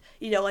 And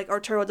like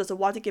Arturo doesn't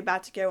want to get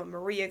back together with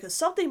Maria because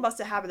something must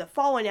have happened. A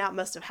falling out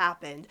must have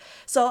happened.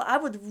 So I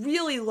would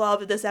really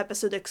love if this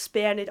episode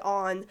expanded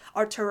on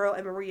Arturo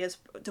and Maria's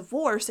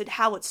divorce and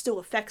how it still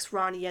affects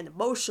Ronnie Ann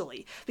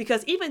emotionally.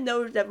 Because even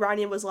though that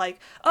Ronnie Ann was like,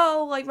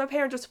 oh, like my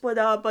parents are split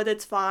up, but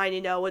it's fine.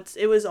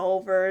 It was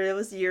over. It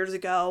was years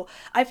ago.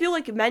 I feel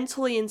like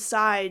mentally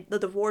inside the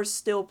divorce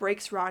still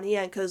breaks Ronnie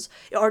Ann because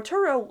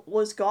Arturo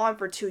was gone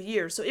for 2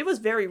 years, so it was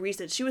very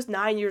recent. She was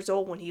 9 years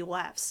old when he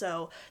left,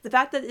 so the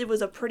fact that it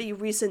was a pretty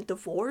recent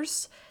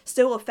divorce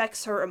still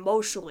affects her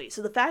emotionally.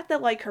 So the fact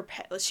that like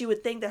she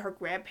would think that her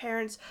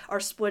grandparents are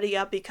splitting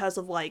up because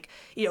of like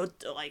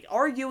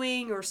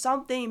arguing or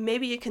something.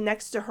 Maybe it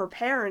connects to her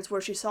parents where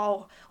she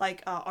saw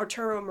like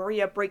Arturo and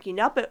Maria breaking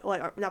up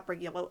not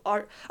breaking up,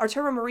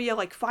 Arturo and Maria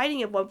like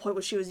fighting at one point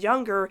when she was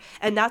younger,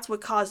 and that's what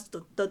caused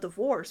the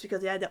divorce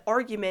because they had the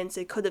arguments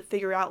and couldn't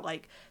figure out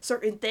like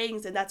certain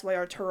things, and that's why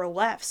Arturo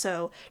left.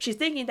 So she's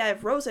thinking that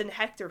if Rosa and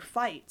Hector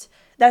fight,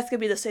 that's going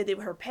to be the same thing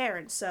with her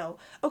parents. So,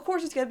 of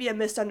course, it's going to be a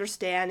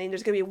misunderstanding.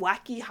 There's going to be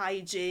wacky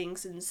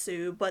hijinks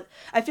ensue. But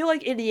I feel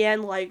like in the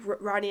end, like,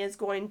 Ronnie is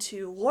going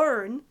to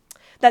learn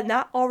that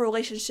not all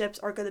relationships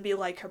are going to be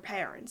like her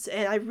parents.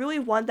 And I really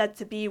want that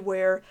to be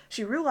where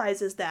she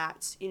realizes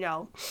that,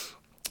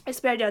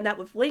 expanding on that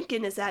with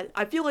Lincoln, is that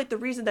I feel like the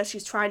reason that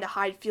she's trying to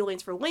hide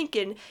feelings for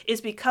Lincoln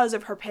is because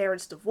of her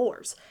parents'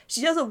 divorce.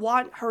 She doesn't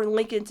want her and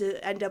Lincoln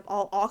to end up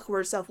all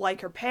awkward stuff like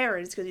her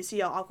parents, because you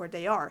see how awkward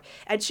they are.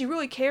 And she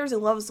really cares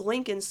and loves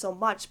Lincoln so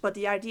much, but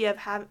the idea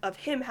of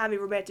him having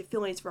romantic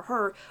feelings for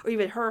her, or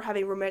even her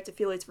having romantic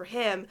feelings for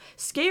him,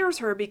 scares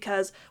her,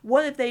 because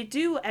what if they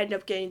do end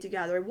up getting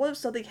together? What if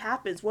something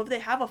happens? What if they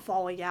have a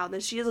falling out?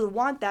 And she doesn't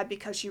want that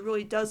because she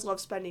really does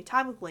love spending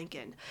time with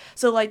Lincoln.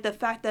 So, like, the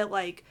fact that,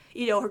 like,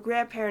 her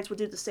grandparents would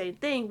do the same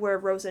thing where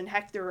Rosa and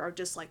Hector are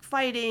just like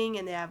fighting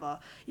and they have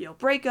a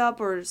breakup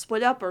or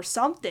split up or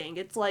something.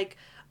 It's like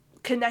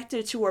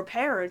connected to her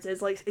parents.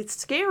 It's like it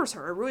scares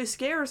her. It really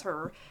scares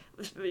her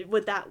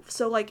with that.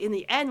 So like in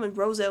the end, when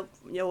Rosa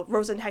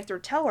and Hector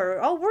tell her,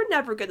 oh, we're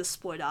never gonna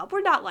split up. We're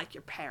not like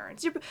your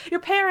parents. Your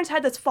parents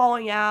had this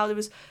falling out. It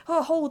was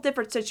a whole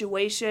different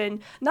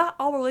situation. Not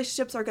all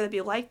relationships are gonna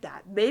be like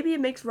that. Maybe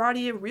it makes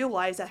Ronnie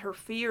realize that her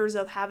fears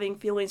of having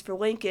feelings for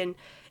Lincoln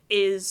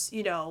is,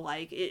 it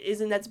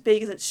isn't as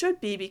big as it should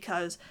be,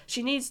 because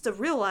she needs to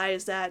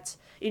realize that,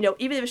 even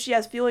if she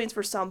has feelings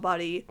for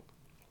somebody,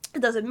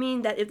 it doesn't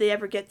mean that if they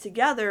ever get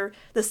together,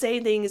 the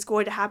same thing is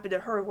going to happen to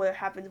her what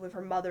happened with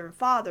her mother and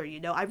father.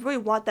 I really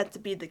want that to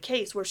be the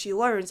case, where she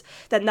learns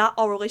that not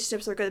all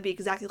relationships are going to be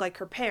exactly like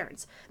her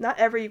parents. Not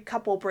every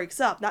couple breaks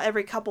up. Not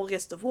every couple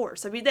gets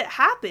divorced. I mean, that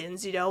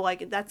happens,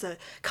 like that's a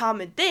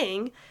common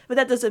thing, but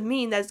that doesn't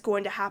mean that it's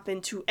going to happen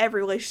to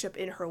every relationship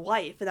in her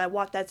life. And I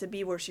want that to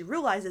be where she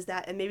realizes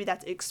that, and maybe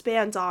that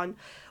expands on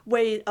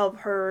way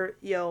of her,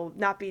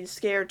 not being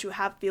scared to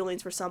have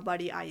feelings for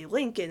somebody, i.e.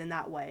 Lincoln, in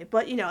that way.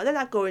 But,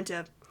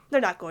 they're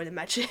not going to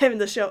mention him in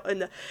the show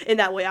in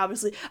that way,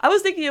 obviously. I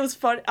was thinking it was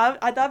fun.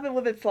 I thought it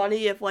would have been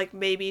funny if, like,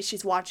 maybe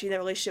she's watching a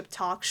relationship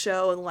talk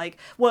show and, like,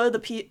 one of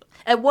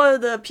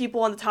the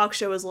people on the talk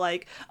show is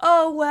like,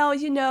 oh, well,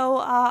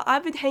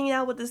 I've been hanging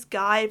out with this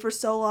guy for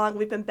so long.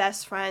 We've been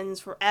best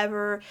friends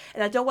forever,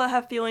 and I don't want to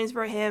have feelings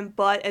for him,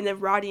 and then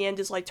Ronnie Ann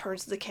just, like,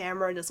 turns to the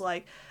camera and is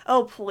like,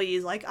 oh,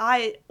 please,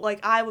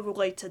 I would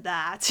relate to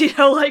that.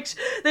 Like,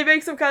 they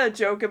make some kind of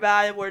joke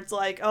about it where it's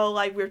like, oh,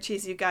 like, we're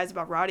teasing you guys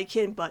about Roddy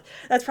Kid, but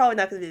that's probably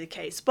not going to be the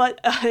case. But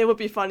it would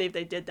be funny if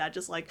they did that,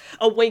 just like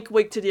a wink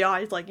to the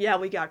audience, like, yeah,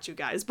 we got you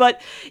guys.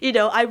 But,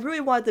 I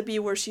really want it to be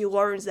where she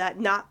learns that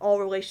not all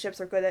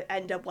relationships are going to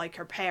end up like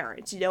her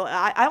parents.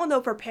 I don't know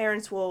if her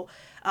parents will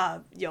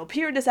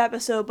appear in this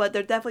episode, but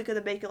they're definitely going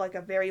to make it like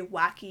a very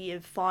wacky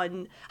and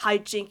fun,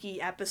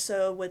 hijinky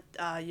episode with,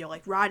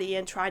 like Ronnie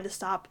Ann trying to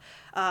stop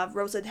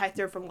Rosa and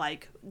Hector from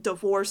like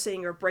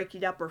divorcing or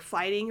breaking up or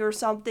fighting or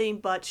something.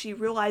 But she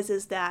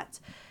realizes that,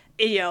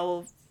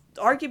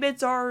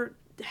 arguments are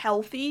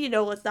healthy.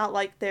 It's not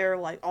like they're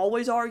like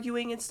always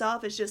arguing and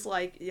stuff. It's just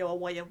like, a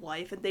way of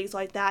life and things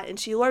like that. And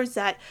she learns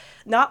that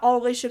not all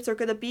relationships are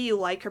going to be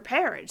like her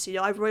parents.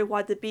 I really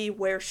want to be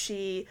where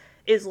she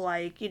is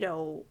like,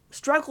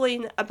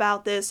 struggling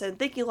about this and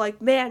thinking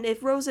like, man,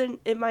 if Rosa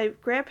and my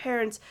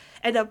grandparents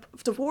end up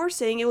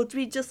divorcing, it would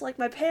be just like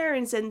my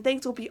parents and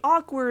things will be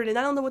awkward and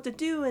I don't know what to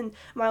do and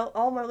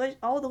all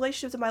the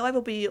relationships in my life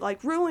will be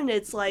like ruined.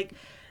 It's like,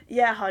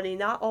 yeah, honey,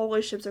 not all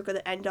relationships are going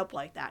to end up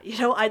like that.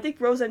 I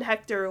think Rosa and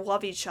Hector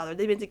love each other.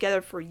 They've been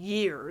together for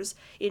years,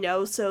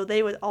 so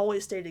they would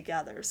always stay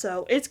together.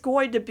 So it's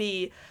going to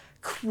be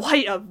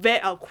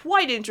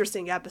quite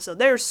interesting episode.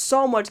 There's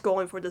so much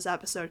going for this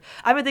episode.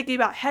 I've been thinking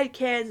about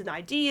headcanons and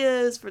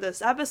ideas for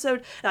this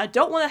episode, and I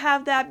don't want to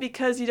have that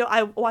because,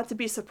 I want to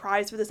be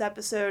surprised for this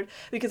episode,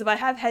 because if I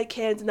have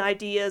headcanons and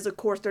ideas, of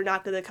course, they're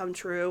not going to come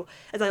true,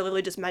 as I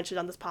literally just mentioned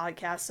on this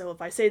podcast, so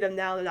if I say them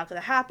now, they're not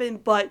going to happen,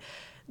 but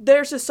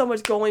there's just so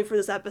much going for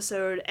this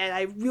episode, and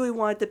I really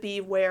want it to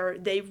be where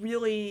they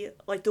really,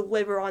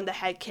 deliver on the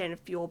headcanon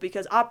fuel,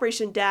 because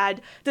Operation Dad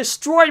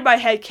destroyed my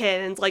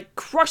headcanons,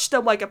 crushed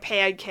them like a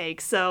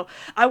pancake, so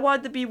I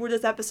want it to be where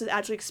this episode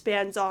actually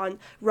expands on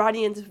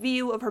Rodian's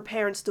view of her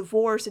parents'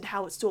 divorce, and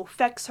how it still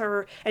affects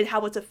her, and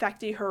how it's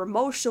affecting her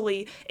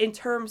emotionally in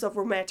terms of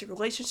romantic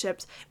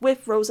relationships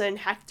with Rosa and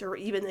Hector,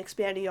 even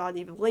expanding on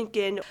even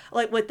Lincoln,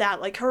 with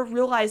that, her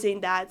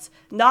realizing that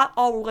not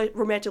all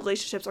romantic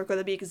relationships are going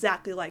to be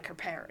exactly like her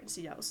parents,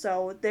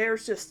 so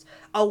there's just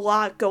a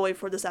lot going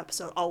for this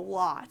episode, a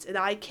lot, and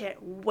I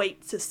can't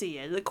wait to see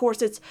it. And of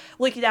course, it's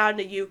leaking out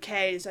in the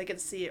UK, so I get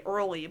to see it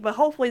early, but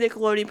hopefully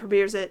Nickelodeon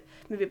premieres it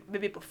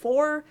maybe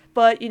before,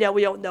 but, we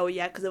don't know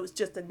yet, because it was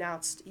just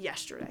announced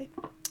yesterday.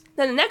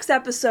 Then the next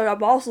episode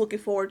I'm also looking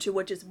forward to,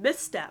 which is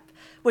Misstep,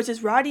 which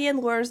is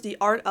Rodian learns the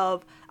art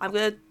of, I'm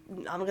gonna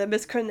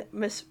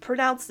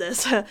mispronounce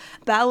this,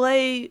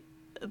 ballet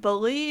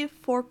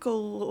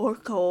Forco,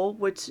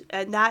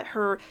 and that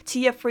her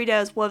Tia Frida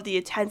is one of the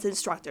intense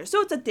instructors.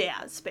 So it's a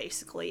dance,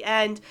 basically.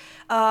 And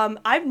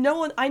I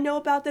know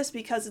about this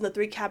because in the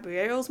Three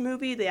Caballeros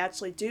movie, they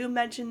actually do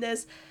mention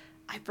this.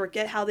 I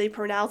forget how they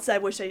pronounce it. I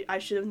wish I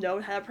should have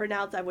known how to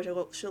pronounce it. I wish I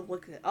should have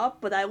looked it up.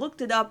 But I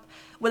looked it up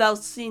when I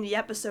was seeing the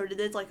episode. It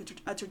is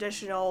a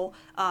traditional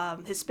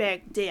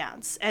Hispanic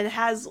dance. And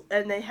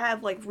they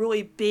have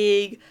really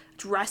big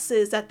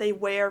dresses that they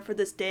wear for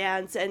this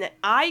dance. And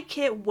I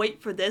can't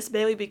wait for this,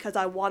 mainly because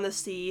I want to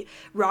see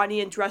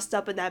Rodian dressed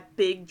up in that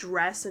big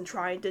dress and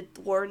trying to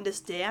learn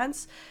this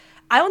dance.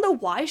 I don't know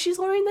why she's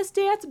learning this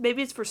dance.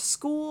 Maybe it's for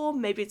school.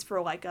 Maybe it's for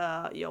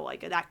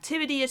an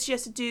activity that she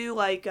has to do,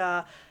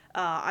 I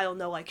don't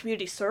know,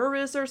 community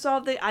service or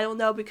something. I don't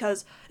know,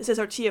 because it says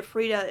our Tia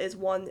Frida is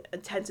one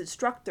intense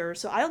instructor,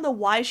 so I don't know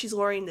why she's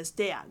learning this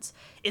dance.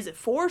 Is it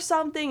for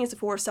something? Is it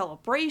for a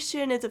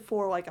celebration? Is it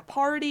for, a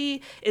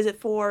party? Is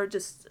it for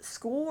just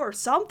school or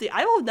something?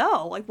 I don't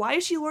know. Why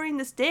is she learning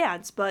this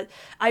dance? But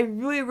I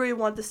really, really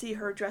want to see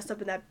her dressed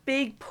up in that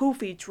big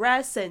poofy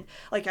dress and,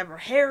 have her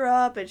hair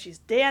up, and she's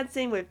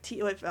dancing with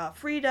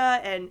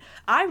Frida, and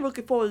I'm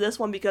looking forward to this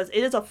one because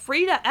it is a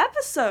Frida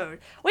episode.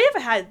 We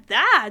haven't had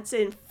that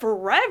in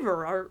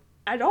forever, or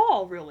at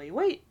all, really.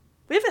 Wait,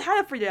 we haven't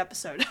had a Frida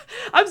episode.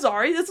 I'm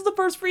sorry, this is the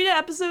first Frida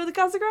episode of the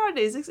Casa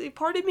Grandes.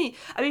 Pardon me.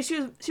 I mean, she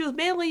was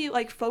mainly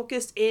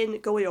focused in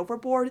Going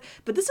Overboard,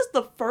 but this is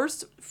the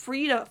first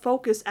Frida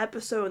focused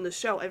episode in the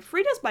show, and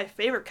Frida's my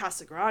favorite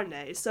Casa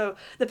Grande. So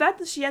the fact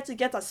that she had to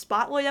get the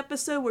spotlight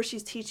episode where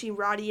she's teaching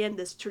Rodian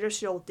this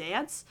traditional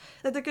dance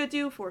that they're gonna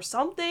do for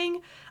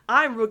something,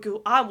 I'm looking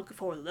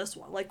forward to this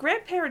one.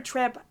 Grandparent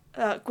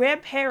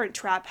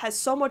Trap has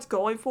so much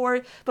going for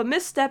it, but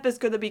Misstep is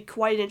going to be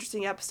quite an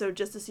interesting episode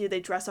just to see if they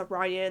dress up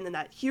Rodian in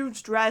that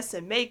huge dress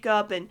and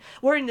makeup and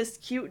wearing this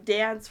cute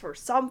dance for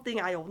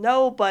something, I don't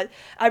know, but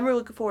I'm really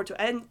looking forward to it.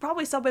 And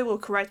probably somebody will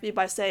correct me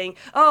by saying,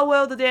 oh,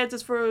 well, the dance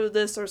is for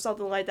this or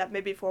something like that,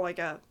 maybe for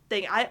a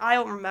thing. I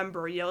don't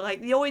remember,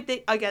 the only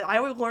thing, again, I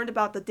only learned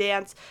about the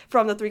dance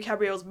from the Three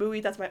Caballeros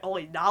movie. That's my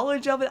only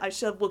knowledge of it. I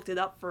should have looked it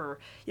up for,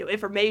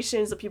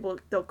 information so people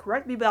don't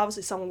correct me, but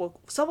obviously someone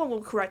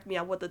will correct me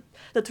on what the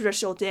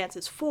traditional dance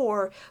is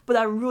for, but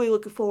I'm really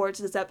looking forward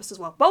to this episode as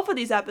well. Both of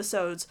these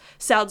episodes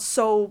sound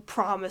so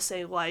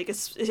promising,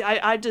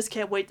 I just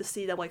can't wait to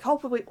see them.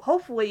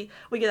 Hopefully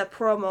we get a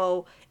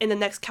promo in the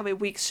next coming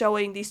weeks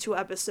showing these two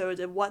episodes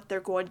and what they're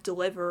going to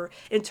deliver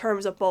in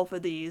terms of both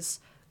of these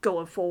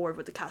going forward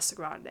with the Casa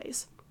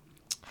Grandes.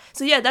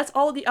 So yeah, that's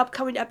all the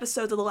upcoming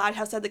episodes of The Loud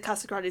House and the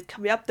Casa Grandes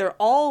coming up. They're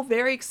all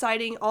very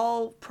exciting,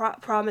 all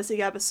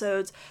promising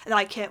episodes, and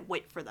I can't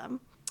wait for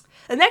them.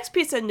 The next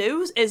piece of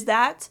news is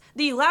that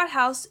the Loud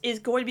House is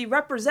going to be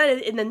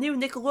represented in the new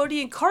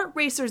Nickelodeon Kart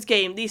Racers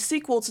game, the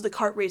sequel to the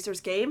Kart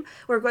Racers game.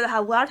 We're going to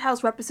have Loud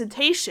House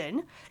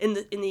representation in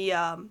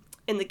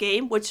the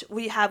game, which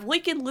we have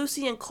Lincoln,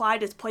 Lucy, and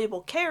Clyde as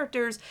playable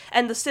characters,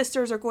 and the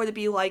sisters are going to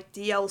be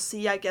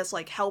DLC, I guess,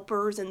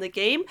 helpers in the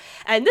game.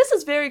 And this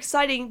is very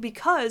exciting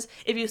because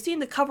if you've seen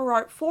the cover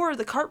art for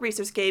the Kart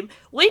Racers game,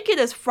 Lincoln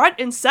is front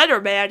and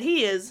center, man.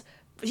 He is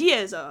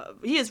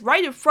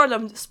right in front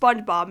of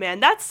SpongeBob, man.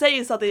 That's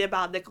saying something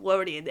about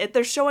Nickelodeon. If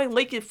they're showing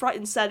Lincoln front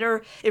and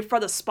center in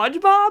front of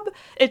SpongeBob,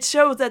 it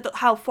shows that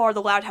how far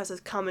the Loud House has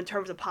come in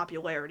terms of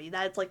popularity.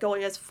 That it's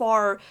going as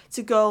far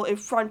to go in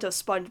front of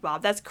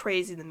SpongeBob. That's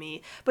crazy to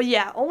me. But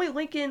yeah, only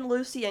Lincoln,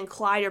 Lucy, and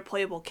Clyde are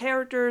playable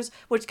characters,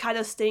 which kind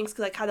of stinks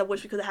because I kind of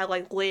wish we could have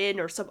had Lynn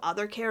or some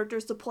other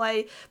characters to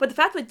play. But the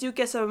fact that we do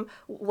get some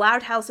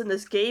Loud House in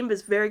this game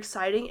is very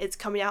exciting. It's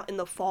coming out in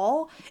the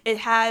fall. It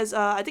has,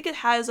 I think it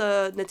has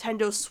a the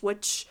Nintendo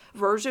Switch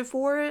version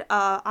for it.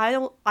 I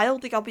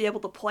don't think I'll be able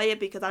to play it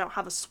because I don't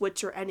have a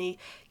Switch or any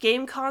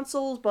game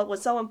consoles, but when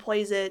someone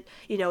plays it,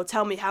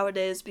 tell me how it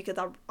is, because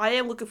I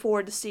am looking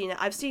forward to seeing it.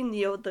 I've seen,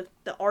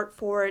 the art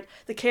for it.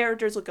 The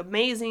characters look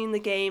amazing in the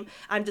game.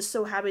 I'm just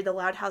so happy the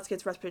Loud House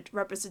gets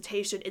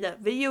representation in a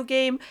video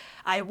game.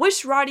 I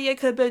wish Radia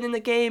could have been in the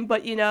game,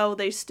 but,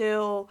 they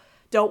still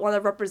don't want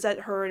to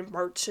represent her in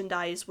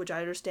merchandise, which I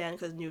understand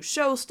because new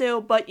show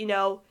still, but, you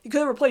could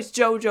have replaced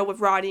JoJo with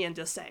Radia, and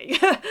just saying.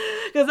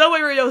 Because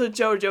nobody really knows who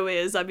JoJo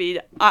is. I mean,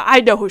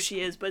 I know who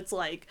she is, but it's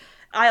like,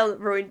 I don't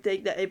really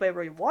think that anybody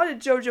really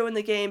wanted JoJo in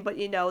the game, but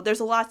there's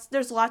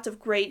lots of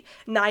great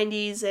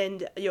 90s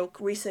and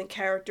recent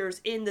characters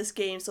in this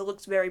game, so it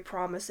looks very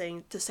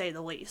promising to say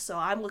the least. So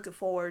I'm looking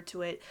forward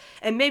to it,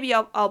 and maybe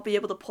I'll be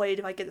able to play it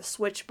if I get a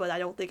Switch, but I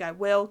don't think I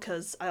will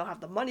because I don't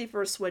have the money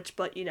for a Switch.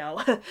 But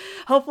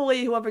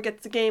hopefully whoever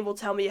gets the game will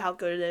tell me how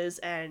good it is,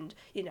 and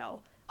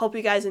hope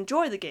you guys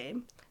enjoy the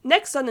game.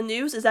 Next on the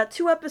news is that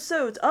 2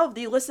 episodes of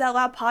the Listen Out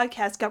Loud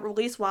podcast got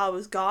released while I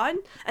was gone,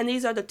 and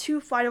these are the 2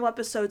 final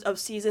episodes of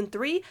Season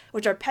 3,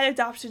 which are Pet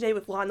Adoption Day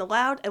with Lana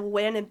Loud and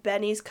Luann and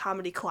Benny's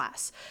Comedy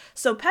Class.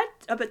 So Pet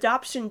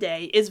Adoption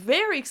Day is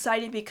very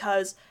exciting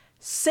because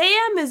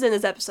Sam is in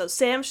this episode.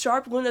 Sam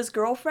Sharp, Luna's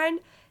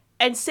girlfriend,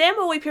 and Sam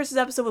only appears in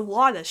this episode with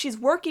Lana. She's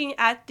working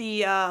at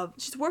the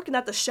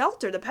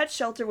shelter, the pet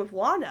shelter with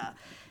Lana.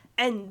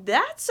 And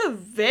that's a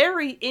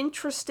very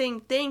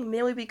interesting thing,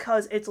 mainly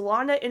because it's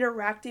Lana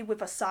interacting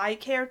with a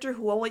side character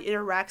who only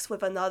interacts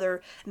with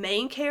another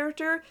main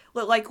character,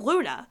 like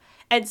Luna.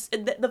 And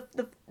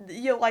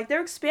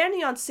they're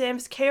expanding on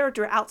Sam's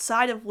character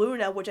outside of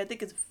Luna, which I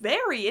think is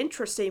very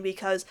interesting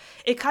because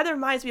it kind of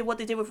reminds me of what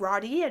they did with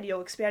Roddy Ann,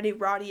 expanding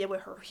Roddy Ann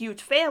with her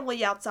huge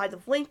family outside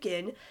of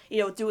Lincoln,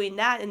 doing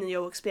that and,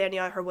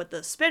 expanding on her with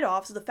the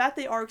spin-off. So the fact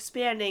they are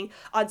expanding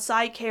on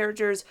side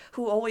characters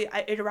who only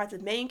interact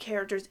with main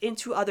characters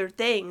into other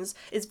things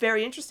is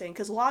very interesting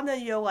because Lana,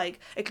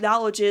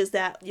 acknowledges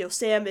that,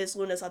 Sam is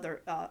Luna's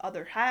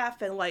other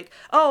half, and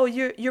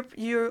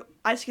you're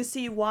I can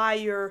see why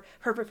you're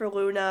perfect for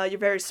Luna, you're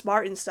very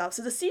smart and stuff.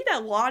 So to see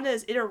that Lana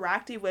is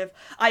interacting with,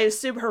 I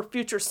assume, her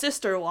future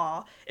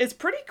sister-in-law is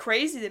pretty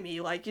crazy to me.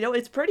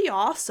 It's pretty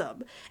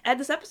awesome. And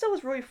this episode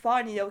was really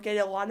fun, getting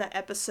a Lana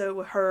episode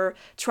with her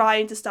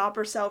trying to stop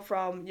herself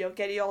from,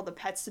 getting all the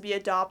pets to be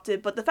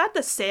adopted. But the fact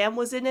that Sam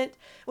was in it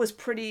was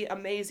pretty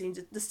amazing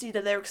to see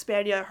that they're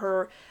expanding on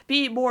her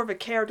being more of a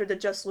character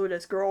than just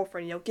Luna's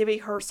girlfriend,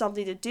 giving her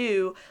something to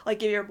do,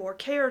 giving her more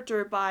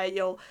character by,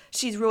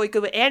 she's really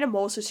good with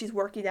animals, so she's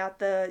working at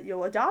the,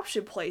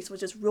 adoption place,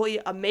 which is really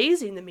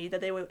amazing to me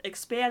that they would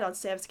expand on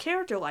Sam's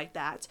character like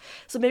that.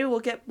 So maybe we'll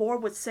get more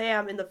with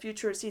Sam in the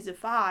future of Season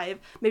 5.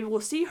 Maybe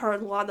we'll see her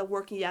and Lana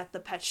working at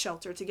the pet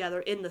shelter together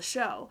in the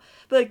show.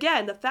 But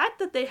again, the fact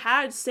that they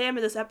had Sam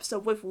in this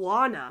episode with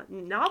Lana,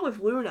 not with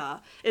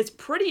Luna, is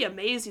pretty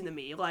amazing to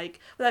me. When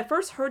I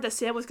first heard that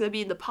Sam was going to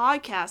be in the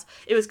podcast,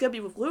 it was going to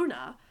be with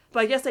Luna.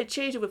 But I guess they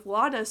changed it with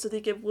Lana so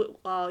they give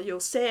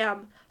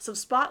Sam some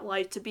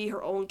spotlight to be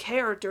her own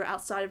character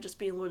outside of just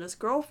being Luna's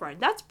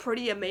girlfriend. That's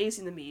pretty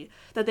amazing to me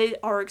that they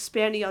are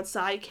expanding on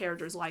side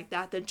characters like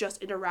that than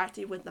just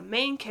interacting with the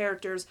main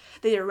characters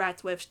they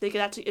interact with. They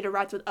can actually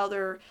interact with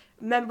other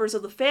members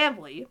of the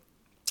family.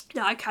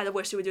 Now, I kind of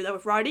wish they would do that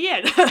with Roddy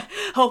Ann.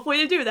 Hopefully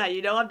they do that,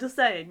 I'm just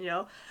saying,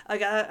 I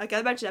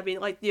gotta mention, I mean,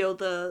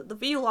 the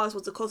vlogs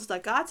was the closest I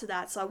got to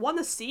that, so I want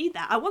to see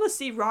that. I want to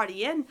see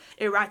Roddy Ann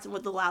interacting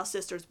with the Loud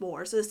Sisters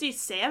more. So to see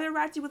Sam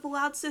interacting with the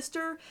Loud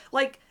Sister,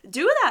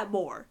 do that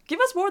more. Give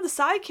us more of the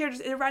side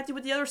characters interacting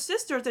with the other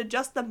sisters than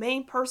just the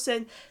main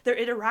person they're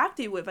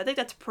interacting with. I think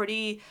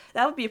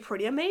that would be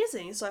pretty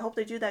amazing, so I hope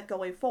they do that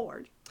going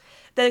forward.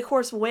 Then, of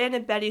course, Luann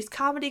and Benny's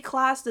Comedy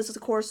Class. This is,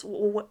 of course,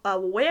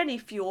 Wanny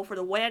fuel for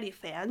the Wanny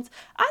fans.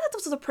 I thought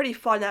this was a pretty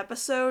fun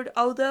episode,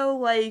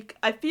 although,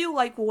 I feel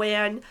like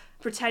Luann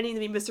pretending to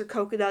be Mr.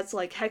 Coconuts,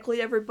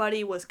 heckling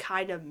everybody was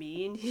kind of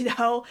mean,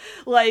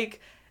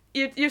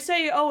 You're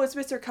saying, oh, it's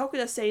Mr.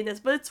 Coconut saying this,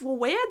 but it's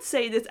Luann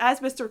saying this as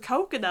Mr.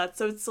 Coconut,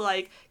 so it's,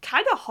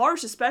 kind of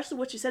harsh, especially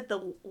what she said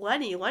to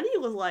Lenny. Lenny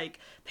was,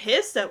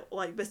 pissed at,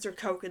 Mr.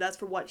 Coconuts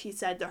for what he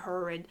said to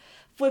her, and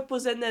Flip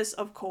was in this,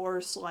 of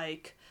course,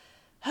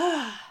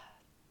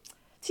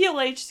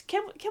 TLH,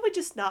 can we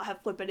just not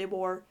have Flip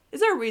anymore?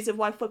 Is there a reason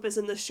why Flip is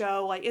in the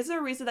show? Is there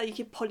a reason that you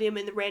keep putting him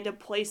in random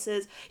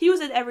places? He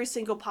was in every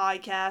single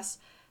podcast.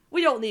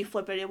 We don't need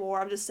Flip anymore.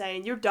 I'm just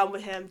saying, you're done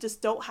with him.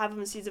 Just don't have him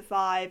in Season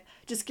 5.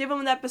 Just give him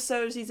an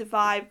episode of Season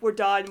 5. We're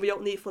done. We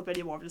don't need Flip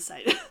anymore. I'm just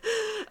saying.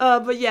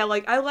 But yeah,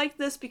 I like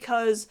this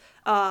because,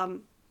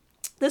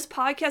 This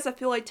podcast, I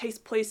feel like, takes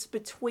place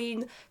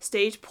between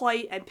Stage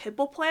Play and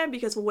Pimple Plan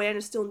because Luann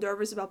is still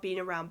nervous about being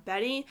around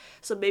Benny.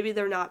 So maybe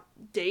they're not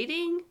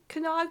dating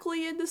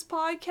canonically in this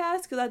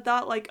podcast, because I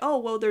thought, like, oh,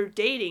 well, they're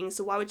dating,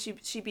 so why would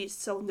she be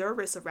so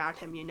nervous around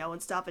him,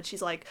 and stuff. And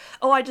she's like,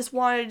 oh, I just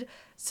wanted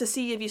to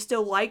see if you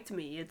still liked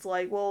me. It's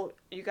like, well,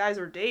 you guys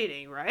are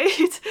dating,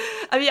 right?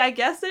 I mean, I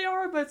guess they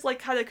are, but it's like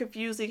kind of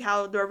confusing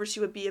how nervous she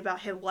would be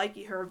about him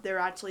liking her if they're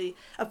actually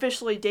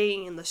officially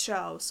dating in the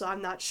show. So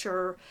I'm not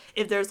sure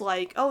if there's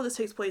like, oh, this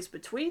takes place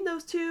between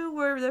those two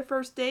where their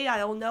first date. I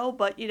don't know,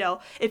 but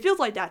it feels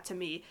like that to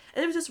me.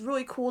 And it was just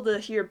really cool to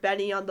hear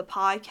Benny on the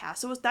podcast.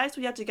 So it was nice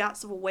we actually got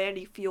some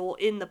Wendy fuel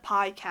in the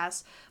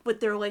podcast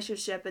with their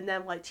relationship, and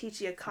then like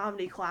teaching a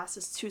comedy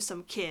classes to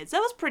some kids. That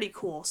was pretty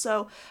cool.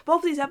 So both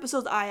of these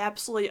episodes I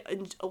absolutely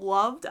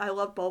loved. I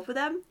loved both of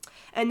them.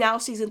 And now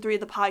season 3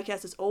 of the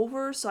podcast is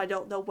over, so I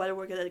don't know whether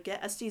we're going to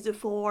get a season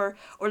 4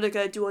 or they're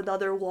going to do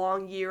another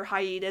long year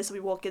hiatus.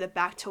 We won't get it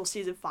back till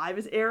season 5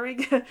 is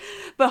airing.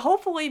 But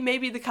hopefully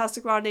maybe the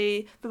Casa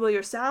Grande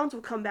Familiar Sounds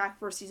will come back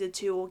for season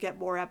 2. We'll get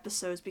more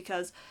episodes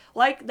because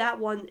like that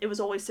one, it was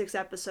only 6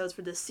 episodes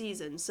for this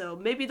season. So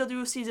maybe they'll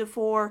do season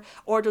 4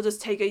 or they'll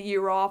just take a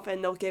year off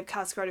and they'll give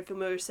Casa Grande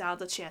Familiar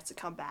Sounds a chance to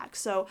come back.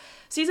 So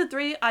season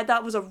 3 I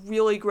thought was a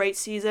really great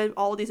season.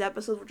 All of these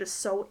episodes were just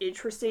so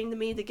interesting to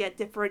me to get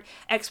different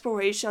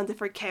exploration on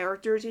different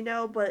characters,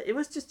 but it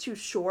was just too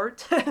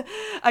short.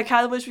 I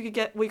kind of wish we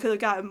could have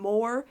gotten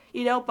more,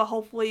 but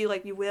hopefully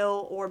like we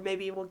will, or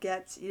maybe we'll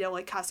get,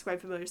 like Casa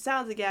Grande Familiar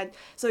Sounds again.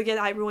 So again,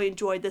 I really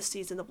enjoyed this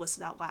season of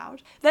Listen Out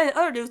Loud. Then in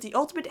other news, the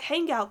Ultimate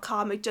Hangout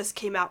comic just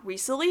came out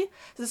recently.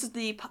 This is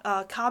the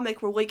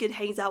comic where Lincoln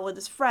hangs out with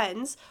his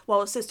friends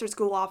while his sisters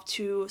go off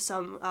to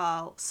some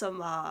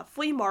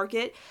flea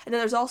market. And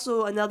then there's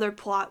also another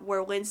plot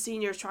where Lynn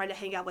Sr. is trying to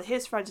hang out with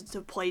his friends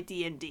to play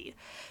D&D.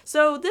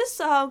 So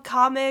this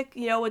comic,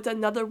 it's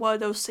another one of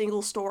those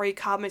single story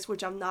comics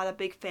which I'm not a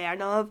big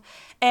fan of.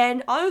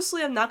 And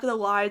honestly, I'm not gonna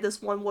lie,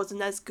 this one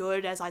wasn't as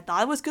good as I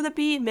thought it was gonna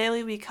be,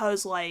 mainly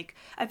because like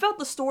I felt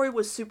the story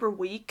was super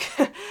weak.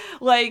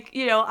 Like,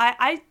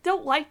 I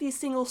don't like these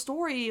single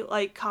story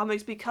like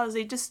comics because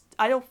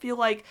I don't feel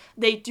like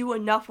they do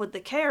enough with the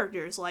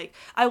characters. Like,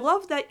 I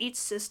love that each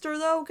sister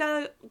though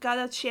got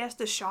a chance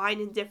to shine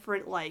in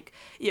different like,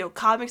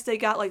 comics. They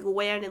got like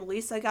Luann and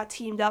Lisa got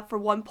teamed up for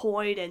one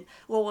point, and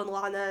Lowell and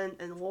Lana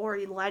and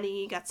Lori and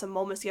Lenny got some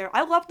moments together.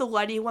 I love the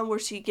Lenny one where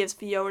she gives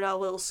Fiona a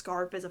little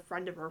scarf as a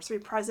friend anniversary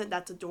present.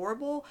 That's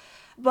adorable.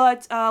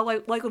 But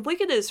like with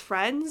Lincoln and his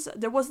friends,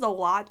 there wasn't a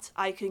lot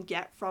I could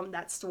get from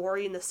that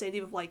story, and the same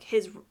thing with like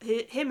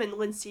him and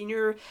Lynn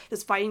Sr.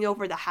 just fighting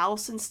over the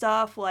house and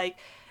stuff. Like,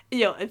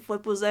 and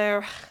Flip was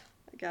there.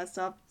 I guess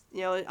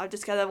I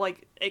just gotta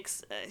like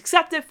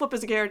accept it. Flip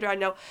is a character, I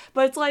know,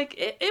 but it's like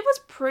it was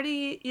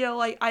pretty.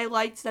 Like I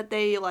liked that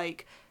they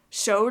like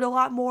showed a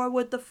lot more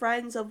with the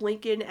friends of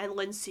Lincoln and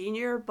Lynn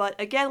Sr. But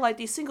again, like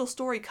these single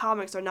story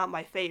comics are not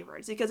my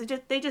favorites because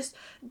they just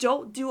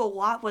don't do a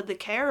lot with the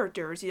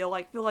characters.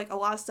 Like feel like a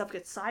lot of stuff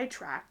gets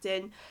sidetracked,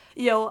 and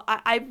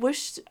I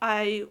wished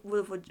I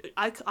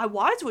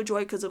wanted to enjoy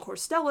it because of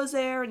course Stella's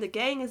there and the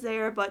gang is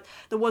there, but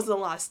there wasn't a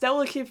lot of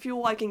Stella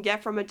fuel I can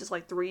get from it. Just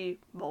like 3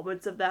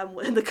 moments of them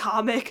in the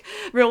comic,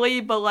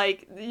 really. But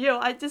like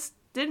I just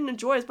didn't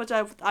enjoy it as much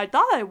as I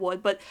thought I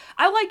would, but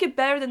I like it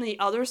better than the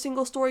other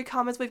single story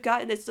comics we've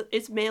gotten.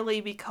 It's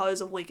mainly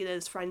because of Lincoln and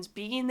his friends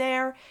being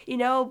there,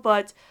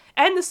 but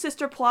and the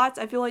sister plots,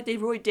 I feel like they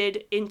really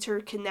did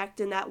interconnect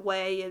in that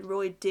way and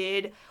really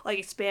did like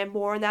expand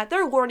more on that.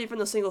 They're learning from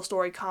the single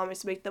story comics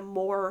to make them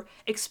more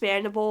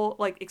expandable,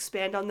 like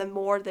expand on them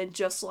more than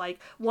just like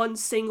one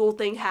single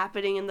thing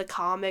happening in the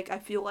comic. I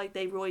feel like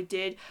they really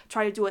did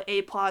try to do an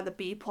A plot and a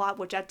B plot,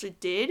 which actually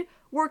did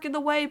work in the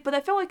way, but I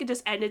felt like it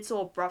just ended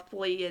so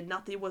abruptly and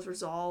nothing was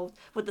resolved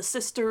with the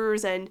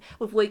sisters and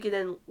with Lincoln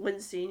and Lynn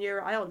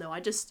Sr. I don't know, I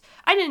didn't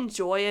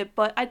enjoy it,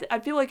 but I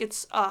feel like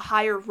it's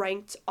higher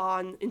ranked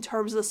in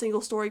terms of the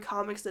single story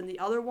comics than the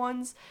other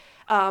ones.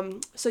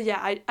 So yeah,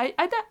 I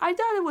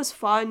thought it was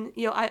fun.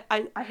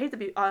 I hate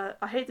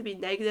to be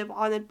negative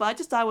on it, but I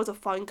just thought it was a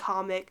fun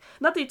comic.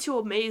 Nothing too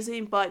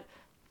amazing, but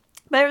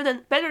better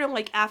than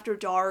like After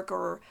Dark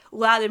or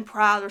Loud and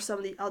Proud or some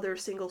of the other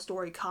single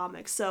story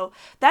comics. So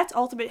that's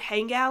Ultimate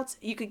Hangouts.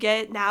 You could get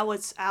it now,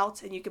 it's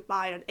out, and you could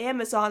buy it on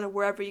Amazon or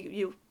wherever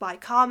you buy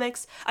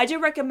comics. I do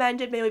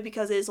recommend it mainly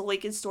because it is a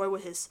Lincoln story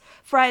with his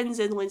friends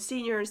and Lynn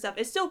Sr. and stuff.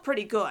 It's still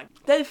pretty good.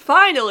 Then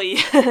finally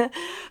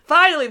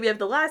we have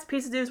the last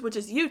piece of news, which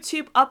is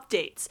YouTube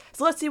updates.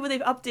 So let's see what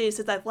they've updated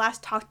since I've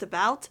last talked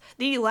about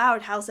the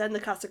Loud House and the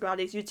Casa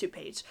Grande's YouTube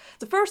page.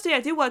 The first thing I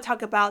do want to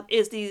talk about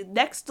is the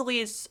next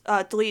deleted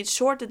deleted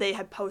short that they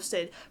had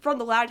posted from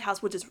the Loud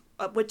House, which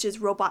is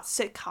Robot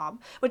Sitcom,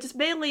 which is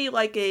mainly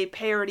like a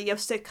parody of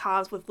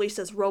sitcoms with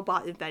Lisa's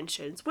robot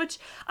inventions, which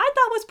I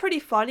thought was pretty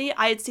funny.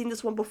 I had seen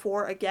this one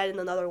before, again in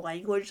another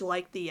language,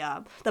 like the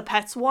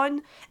Pets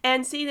one,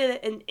 and seen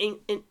it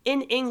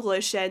in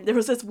English, and there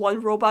was this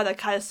one robot that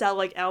kind of sounded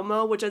like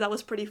Elmo, which I thought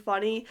was pretty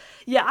funny.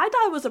 Yeah, I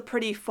thought it was a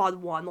pretty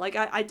fun one. Like,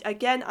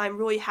 I'm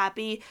really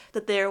happy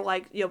that they're,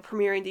 like,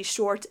 premiering these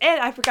shorts,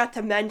 and I forgot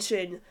to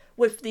mention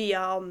with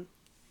the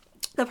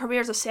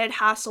premieres of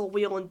Sandcastle,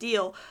 Wheel and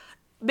Deal,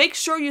 make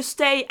sure you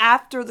stay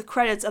after the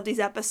credits of these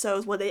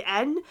episodes when they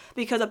end,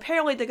 because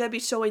apparently they're going to be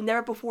showing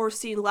never before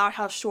seen Loud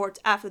House shorts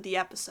after the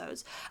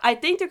episodes. I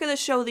think they're going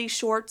to show these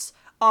shorts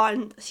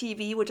on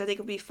TV, which I think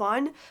would be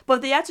fun,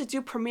 but they actually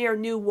do premiere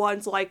new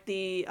ones like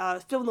the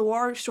Film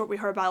Noir short we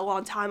heard about a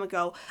long time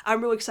ago.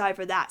 I'm really excited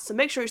for that, so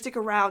make sure you stick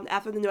around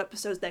after the new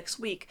episodes next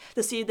week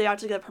to see if they're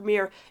actually going to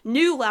premiere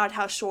new Loud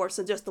House shorts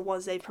than just the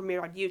ones they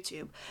premiered on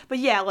YouTube. But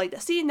yeah, like,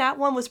 seeing that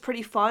one was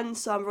pretty fun,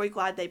 so I'm really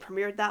glad they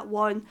premiered that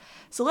one.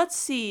 So let's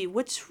see,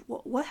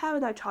 what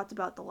haven't I talked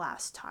about the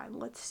last time?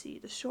 Let's see,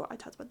 the short, I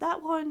talked about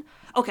that one.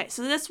 Okay,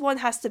 so this one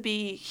has to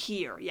be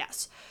here,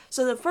 yes.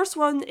 So the first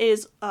one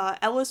is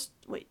Ellis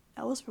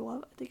for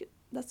Love? I think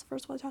that's the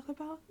first one I talked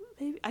about,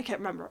 maybe? I can't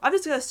remember. I'm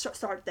just going to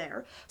start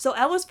there. So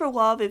Ellis for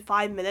Love, in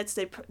 5 minutes,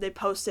 they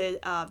posted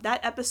that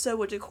episode,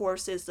 which, of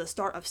course, is the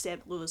start of Sam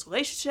and Lula's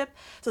relationship.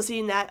 So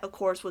seeing that, of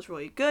course, was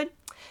really good.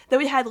 Then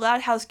we had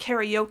Loud House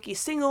Karaoke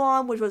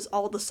Sing-Along, which was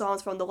all the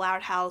songs from the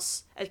Loud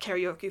House at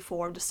karaoke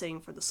form to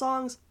sing for the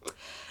songs.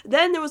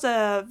 Then there was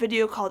a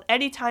video called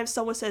Anytime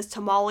Someone Says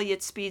Tamale,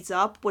 It Speeds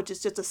Up, which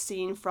is just a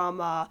scene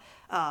from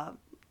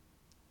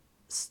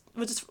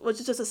which is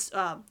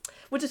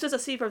just a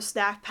scene from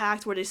Snack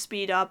Pack where they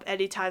speed up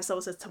anytime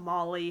someone says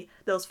tamale.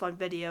 Those fun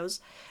videos.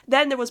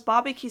 Then there was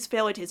Bobby Keys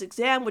failing his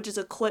exam, which is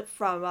a clip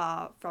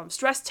from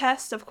Stress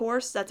Test, of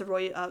course. That's a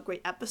really great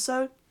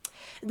episode.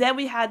 Then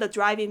we had the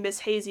Driving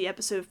Miss Hazy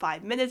episode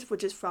 5 minutes,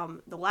 which is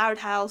from the Loud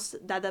House,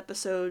 that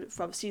episode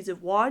from season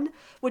 1,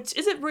 which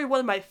isn't really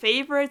one of my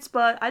favorites,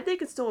 but I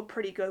think it's still a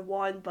pretty good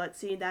one, but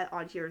seeing that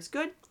on here is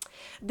good.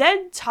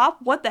 Then top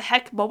what the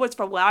heck moments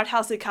from Loud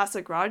House and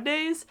Casa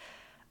Grande's.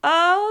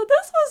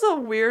 This was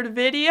a weird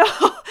video.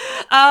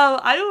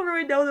 I don't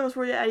really know there was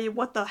really any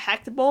what the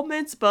heck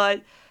moments,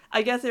 but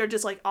I guess they were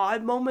just like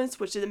odd moments,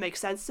 which didn't make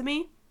sense to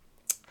me.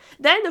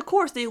 Then, of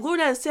course, the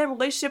Luna and Sam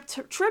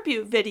relationship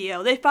tribute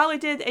video. They finally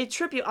did a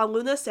tribute on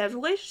Luna and Sam's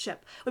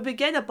relationship. We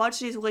began a bunch of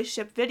these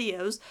relationship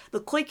videos. The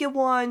Clinkin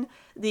one,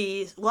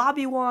 the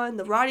Lobby one,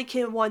 the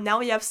Roddykin one. Now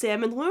we have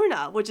Sam and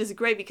Luna, which is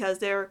great because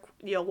they're,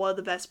 one of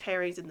the best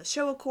pairings in the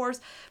show, of course,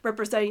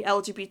 representing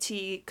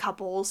LGBT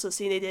couples. So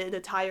seeing they did an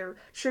entire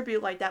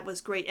tribute like that was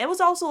great. It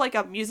was also like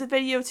a music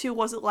video too. It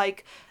wasn't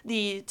like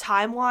the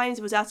timelines.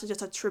 It was actually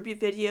just a tribute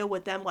video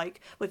with them, like,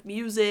 with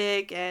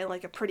music and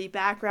like a pretty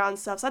background and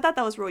stuff. So I thought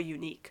that was really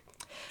unique.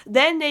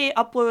 Then they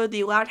uploaded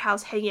the Loud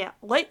House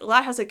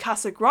and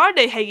Casa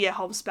Grande Hanging at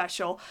Home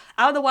special.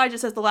 I don't know why it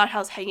just says the Loud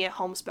House Hanging at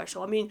Home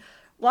special. I mean,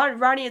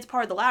 Ronnie is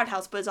part of the Loud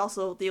House, but it's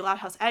also the Loud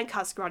House and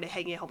Casa Grande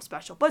Hanging at Home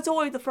special. But it's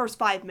only the first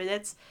 5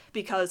 minutes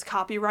because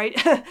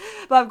copyright. But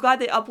I'm glad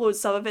they uploaded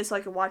some of it so I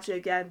can watch it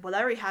again. But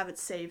I already have it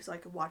saved so I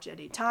can watch it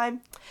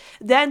anytime.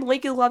 Then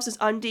Lincoln Loves His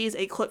Undies,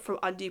 a clip from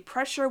Undie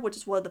Pressure, which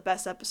is one of the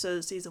best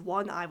episodes of season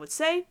 1, I would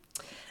say.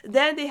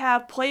 Then they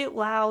have Play It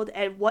Loud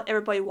and What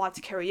Everybody Wants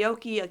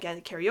Karaoke, again,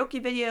 a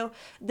karaoke video.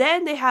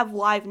 Then they have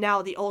Live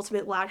Now, the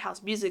Ultimate Loud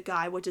House Music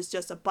Guide, which is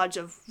just a bunch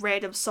of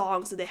random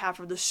songs that they have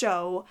from the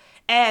show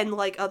and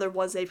like other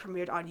ones they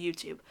premiered on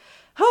YouTube.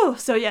 Oh,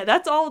 so yeah,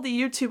 that's all the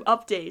YouTube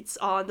updates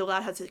on the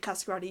Loud House and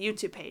Casa Grande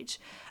YouTube page.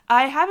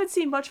 I haven't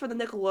seen much from the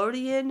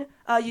Nickelodeon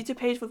YouTube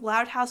page with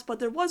Loud House, but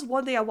there was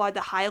one thing I wanted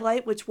to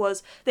highlight, which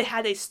was they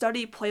had a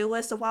study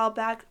playlist a while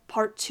back,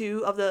 part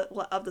 2 of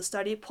the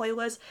study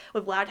playlist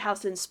with Loud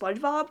House and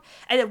SpongeBob,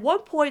 and at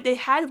one point they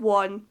had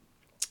one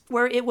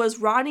where it was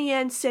Ronnie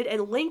and Sid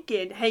and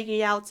Lincoln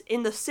hanging out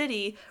in the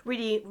city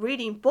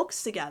reading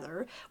books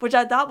together, which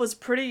I thought was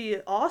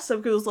pretty awesome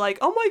because it was like,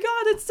 oh my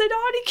god, it's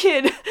Sonati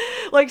Kid!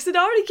 Like,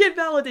 Sonati Kid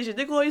validation.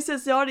 Nickelodeon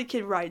says Sonati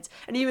Kid writes.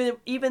 And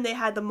even they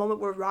had the moment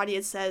where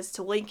Ronnie says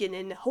to Lincoln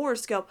in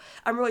Horoscope,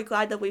 I'm really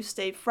glad that we've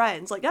stayed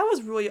friends. Like, that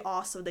was really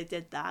awesome they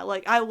did that.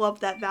 Like, I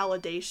love that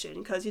validation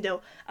because,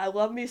 I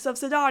love me some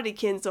Sonati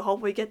Kid, so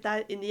hopefully get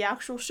that in the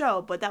actual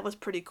show, but that was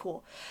pretty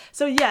cool.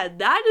 So yeah,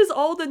 that is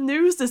all the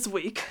news this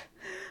week.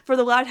 For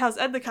the Loud House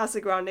and the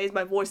Casa Grandes.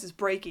 My voice is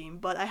breaking,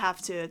 but I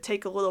have to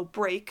take a little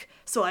break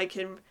so I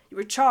can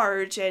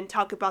recharge and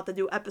talk about the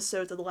new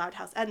episodes of the Loud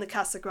House and the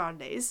Casa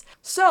Grandes.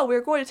 So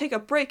we're going to take a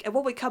break, and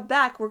when we come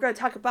back, we're going to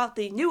talk about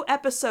the new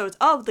episodes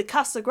of the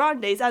Casa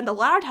Grandes and the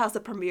Loud House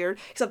that premiered,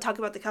 because I'm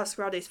talking about the Casa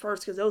Grandes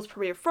first, because those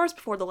premiered first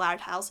before the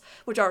Loud House,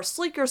 which are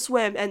Sleeker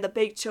Swim and The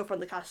Big Chill from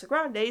the Casa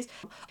Grandes,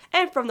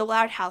 and from the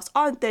Loud House,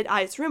 On Thin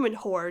Ice, Room and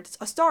Hordes,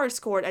 A Star Is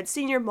Scored, and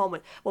Senior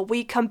Moment when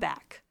we come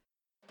back.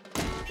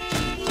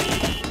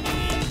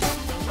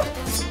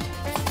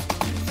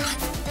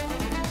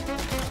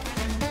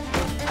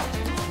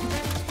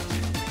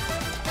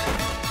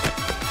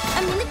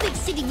 big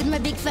city with my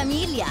big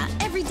familia.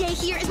 Every day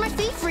here is my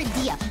favorite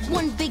dia.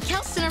 One big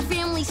house in our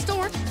family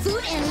store.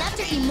 Food and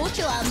laughter y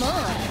mucho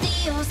amor.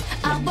 Tíos,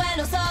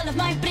 abuelos, all of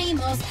my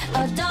primos.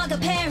 A dog, a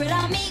parrot,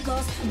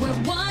 amigos. We're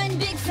one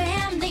big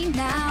family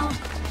now.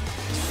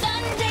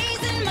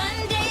 Sundays and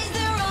Mondays,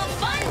 they're all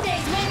fun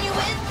days when you're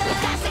with us.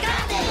 Casa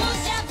Grande.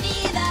 Mucha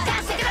vida.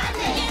 Casa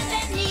Grande.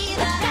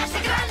 Bienvenida. Casa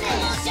Grande.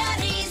 Mucha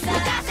risa.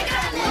 Casa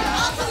Grande. We're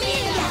all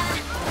familia.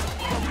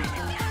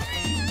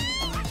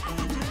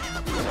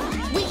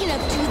 Waking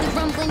up to the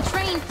rumbling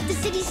train. The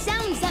city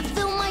sounds that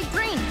fill my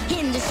brain.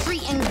 Hitting the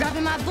street and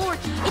grabbing my board.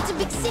 It's a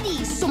big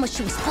city, so much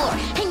to explore.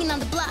 Hanging on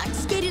the block,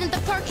 skating at the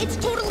park. It's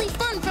totally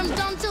fun from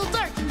dawn till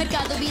dark.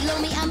 Mercado below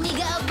me,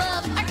 amiga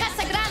above. Our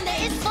Casa Grande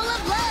is full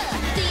of love.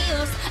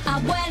 Tíos,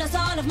 abuelos,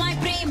 all of my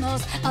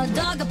primos. A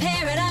dog, a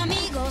parrot,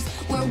 amigos.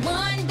 We're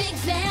one big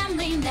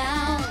family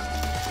now.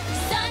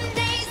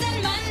 Sundays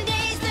and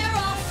Mondays, they're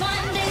all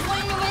fun days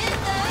when you're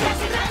with us.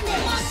 Casa Grande.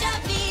 Mucha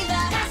vida.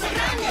 Casa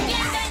Grande.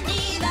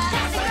 Bienvenida.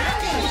 Casa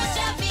Grande.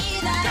 Mucha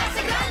vida.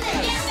 Casa Grande.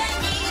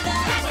 Bienvenida.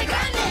 Casa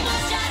Grande.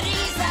 Mucha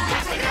risa.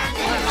 Casa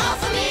Grande. We're all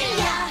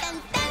familia.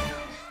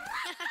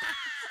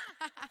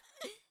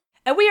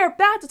 And we are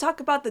back to talk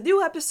about the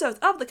new episodes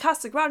of the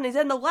Casa Grandes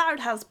and the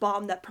Loud House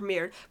Bomb that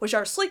premiered, which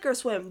are Sleeker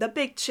Swim, The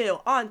Big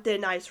Chill, On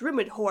Thin Ice, Room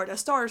and Horde, A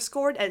Star is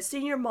Scored, and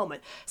Senior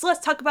Moment. So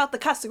let's talk about the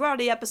Casa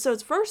Grande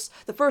episodes first,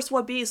 the first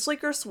one being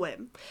Sleeker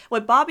Swim.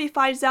 When Bobby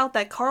finds out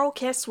that Carl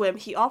can't swim,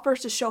 he offers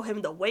to show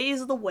him the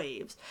ways of the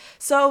waves.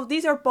 So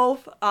these are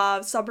both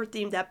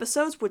summer-themed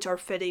episodes, which are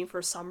fitting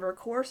for summer, of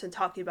course, and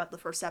talking about the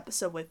first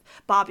episode with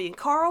Bobby and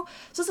Carl.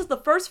 So this is the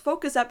first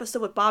focus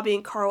episode with Bobby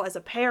and Carl as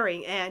a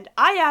pairing, and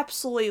I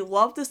absolutely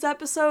love this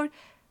episode,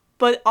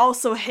 but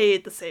also hate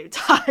at the same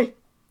time.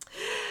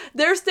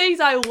 There's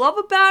things I love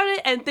about it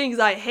and things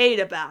I hate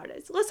about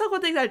it. So let's talk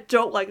about things I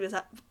don't like let's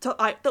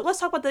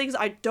talk about things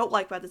I don't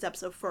like about this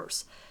episode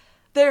first.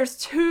 There's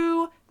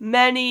too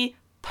many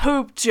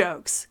poop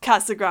jokes,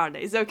 Casa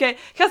Grandes, okay?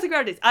 Casa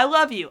Grandes, I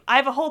love you. I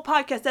have a whole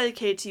podcast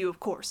dedicated to you, of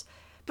course.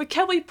 But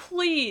can we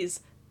please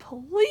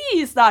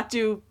not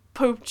do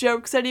poop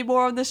jokes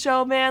anymore on the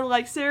show, man?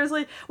 Like,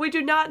 seriously, we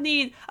do not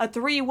need a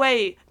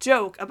three-way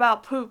joke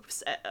about poop,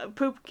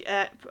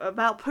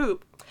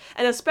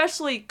 and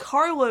especially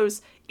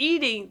Carlos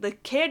eating the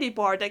candy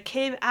bar that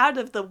came out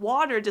of the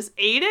water, just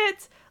ate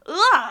it.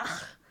 Ugh,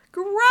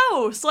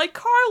 gross. Like,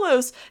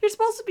 Carlos, you're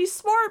supposed to be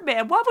smart,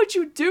 man. Why would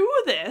you do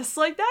this?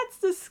 Like, that's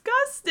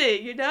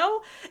disgusting, you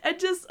know? And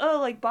just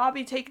like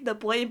Bobby taking the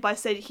blame by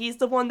saying he's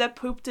the one that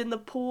pooped in the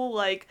pool,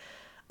 like,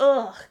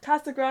 ugh,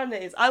 Casa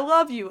Grandes, I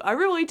love you, I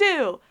really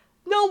do.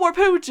 No more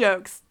poo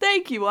jokes.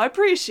 Thank you, I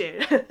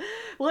appreciate it.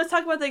 Well, let's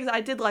talk about things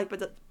I did like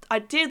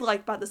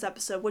about this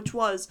episode, which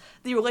was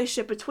the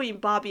relationship between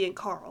Bobby and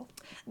Carl.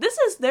 This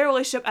is their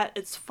relationship at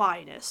its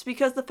finest,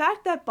 because the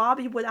fact that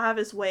Bobby went out of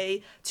his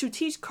way to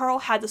teach Carl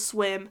how to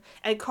swim,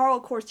 and Carl,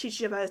 of course,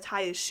 teaching him how to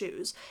tie his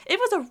shoes, it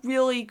was a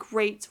really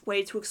great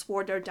way to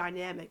explore their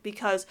dynamic,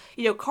 because,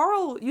 you know,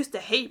 Carl used to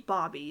hate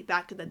Bobby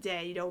back in the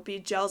day, you know,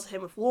 being jealous of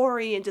him with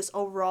Lori, and just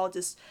overall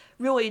just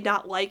really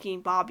not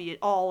liking Bobby at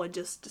all, and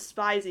just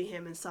despising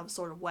him in some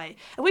sort of way.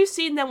 And we've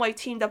seen them, like,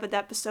 teamed up in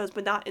episodes,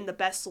 but not in the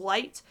best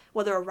light,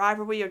 whether a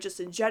rivalry or just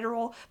in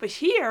general. But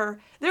here,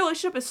 their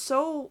relationship is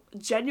so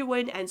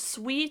genuine and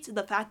sweet.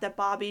 The fact that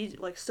Bobby,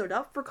 like, stood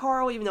up for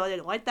Carl, even though I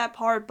didn't like that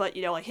part, but,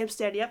 you know, like, him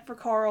standing up for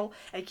Carl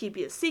and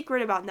keeping a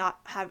secret about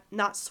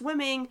not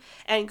swimming,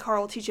 and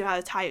Carl teaching him how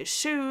to tie his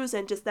shoes,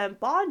 and just them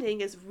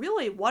bonding is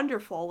really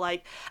wonderful.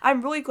 Like,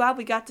 I'm really glad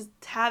we got to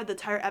have the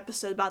entire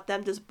episode about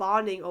them just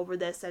bonding over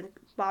this, and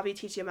Bobby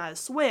teaching him how to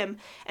swim,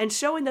 and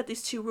showing that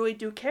these two really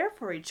do care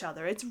for each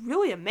other. It's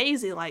really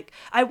amazing. Like,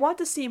 I want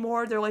to see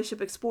more of their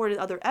relationship explored in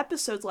other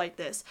episodes like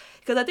this,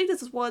 because I think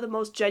this is one of the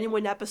most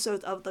genuine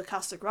episodes of the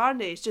Casa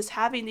Grandes, just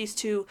having these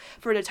two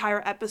for an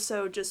entire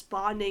episode just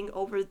bonding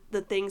over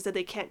the things that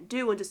they can't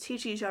do and just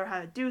teaching each other how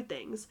to do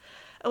things.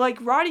 Like,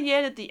 Ronnie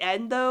Ann at the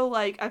end, though,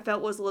 like, I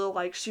felt was a little,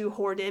 like,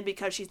 shoehorned in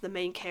because she's the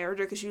main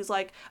character, because she was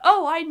like,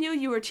 oh, I knew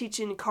you were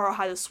teaching Carl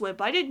how to swim,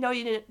 but I didn't know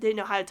you didn't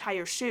know how to tie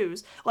your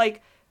shoes.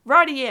 Like,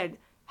 Ronnie Ann,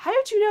 how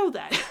did you know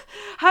that?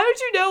 How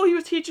did you know he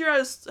was teaching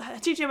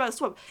him how to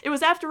swim? It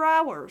was after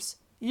hours.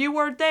 You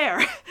weren't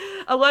there.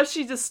 Unless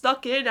she just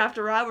stuck in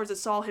after hours and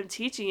saw him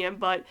teaching him,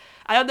 but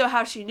I don't know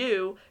how she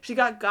knew. She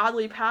got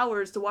godly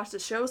powers to watch the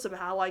show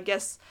somehow. I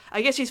guess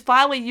she's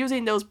finally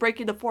using those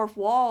breaking the fourth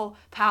wall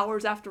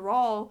powers after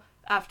all,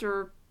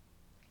 after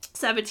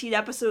 17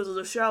 episodes of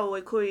the show,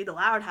 including the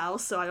Loud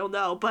House, so I don't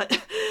know, but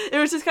it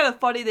was just kind of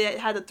funny they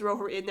had to throw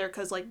her in there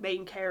because, like,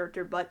 main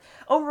character. But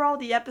overall,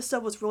 the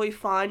episode was really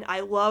fun. I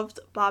loved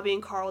Bobby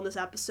and Carl in this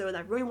episode, and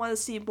I really want to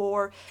see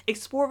more,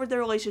 explore with their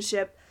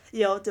relationship,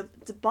 you know, to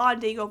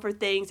bonding over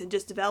things and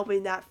just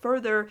developing that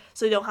further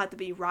so they don't have to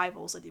be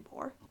rivals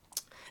anymore.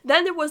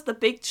 Then there was the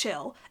big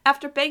chill.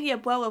 After begging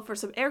Abuelo for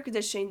some air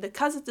conditioning, the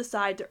cousins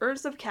decide to earn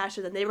some cash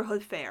at the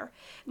neighborhood fair.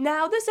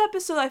 Now, this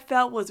episode I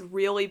felt was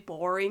really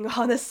boring,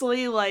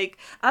 honestly. Like,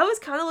 I was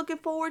kind of looking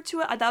forward to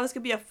it. I thought it was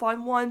going to be a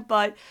fun one,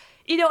 but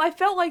I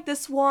felt like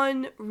this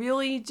one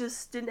really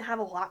just didn't have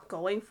a lot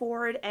going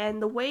for it,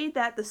 and the way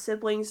that the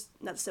siblings,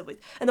 not the siblings,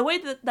 and the way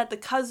that the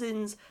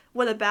cousins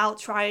went about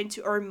trying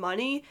to earn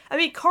money. I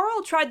mean,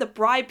 Carl tried to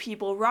bribe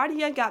people. Ronnie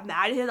Yen got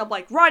mad at him. I'm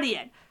like, Ronnie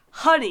Yen,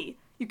 honey,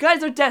 you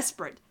guys are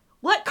desperate.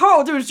 Let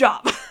Carl do his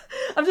job.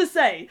 I'm just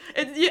saying.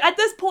 At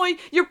this point,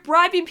 you're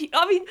bribing people.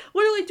 I mean,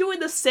 literally doing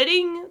the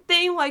sitting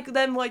thing, like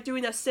them like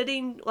doing a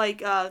sitting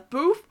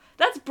booth.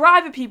 That's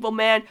bribing people,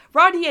 man.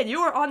 Ronnie Yen, you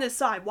are on his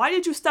side. Why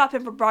did you stop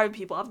him from bribing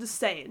people? I'm just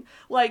saying.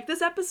 Like,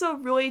 this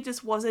episode really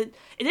just wasn't...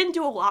 It didn't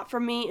do a lot for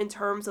me in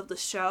terms of the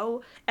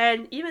show.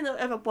 And even though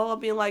Abuela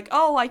being like,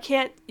 oh, I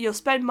can't,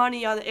 spend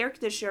money on the air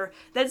conditioner,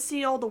 then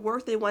seeing all the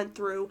work they went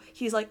through,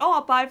 he's like, oh,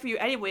 I'll buy it for you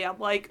anyway. I'm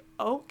like,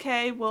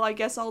 okay, well, I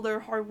guess all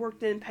their hard work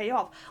didn't pay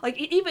off. Like,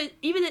 it didn't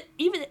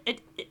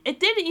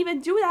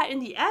even do that in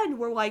the end,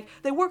 where, like,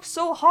 they worked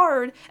so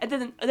hard, and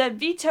then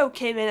Vito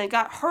came in and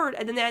got hurt,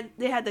 and then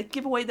they had to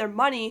give away their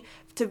money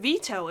to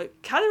Vito. It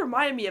kind of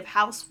reminded me of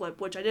House Flip,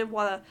 which I didn't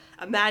want to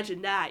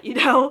imagine that,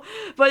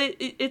 But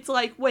it's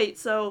like, wait,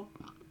 so...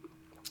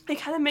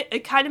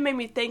 It kind of made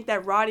me think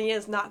that Ronnie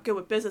is not good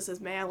with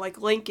businesses, man,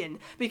 like Lincoln,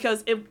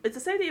 because it's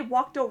the same thing in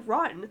Walk Don't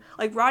Run.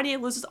 Like, Ronnie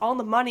loses all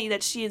the money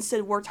that she and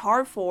Sid worked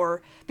hard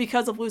for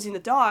because of losing the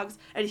dogs,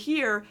 and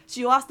here,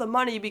 she lost the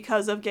money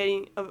because of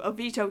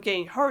Vito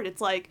getting hurt.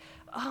 It's like,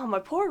 oh, my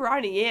poor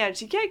Ronnie Ann,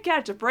 she can't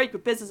catch a break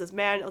with businesses,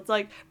 man. It's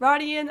like,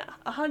 Ronnie Ann,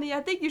 honey,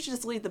 I think you should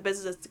just leave the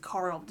business to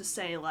Carl. I'm just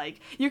saying,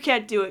 like, you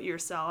can't do it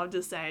yourself, I'm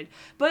just saying.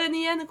 But in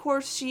the end, of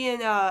course, she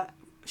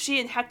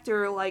and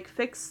Hector, like,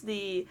 fixed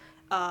the...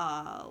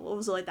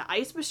 the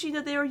ice machine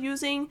that they were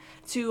using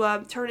to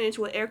turn it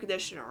into an air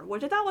conditioner,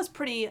 which I thought was a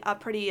pretty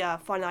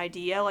fun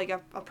idea, like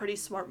a pretty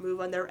smart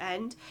move on their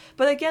end.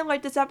 But again,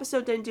 like, this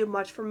episode didn't do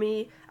much for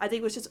me. I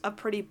think it was just a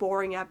pretty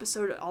boring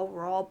episode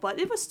overall, but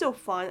it was still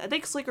fun. I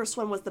think Slicker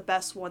Swim was the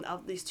best one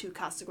of these two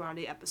Casa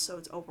Grande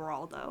episodes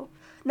overall, though.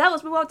 Now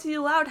let's move on to the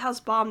Loud House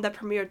bomb that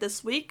premiered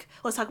this week.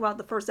 Let's talk about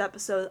the first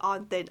episode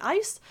on Thin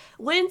Ice.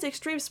 Lynn's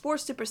extreme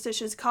sports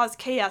superstitions cause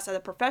chaos at a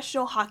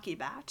professional hockey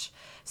match.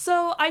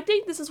 So I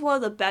think this is one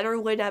of the better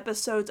Lynn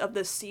episodes of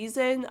this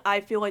season.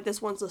 I feel like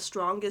this one's the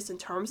strongest in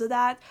terms of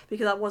that,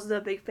 because I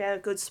wasn't a big fan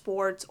of Good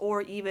Sports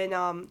or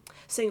even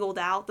Singled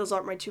Out. Those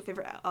aren't my two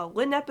favorite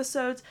Lynn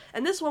episodes,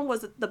 and this one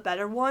was the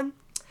better one.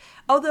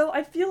 Although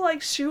I feel like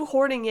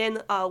shoehorning in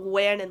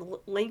Lan and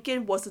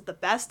Lincoln wasn't the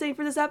best thing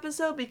for this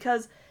episode,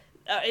 because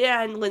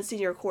and Lynn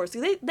Sr., of course,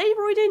 they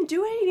really didn't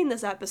do anything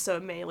this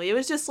episode, mainly. It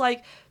was just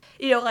like,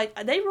 they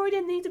really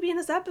didn't need to be in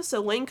this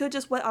episode. Lynn could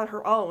just went on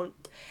her own.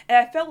 And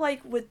I felt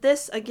like with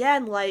this,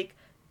 again, like,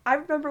 I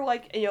remember,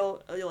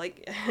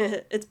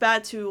 it's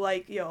bad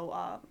to,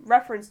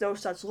 reference No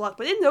Such Luck,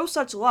 but in No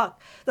Such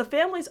Luck, the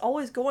family's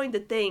always going to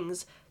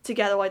things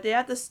together. Like, they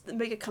have to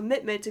make a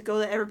commitment to go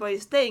to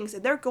everybody's things,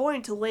 and they're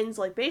going to Lynn's,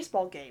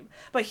 baseball game.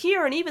 But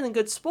here, and even in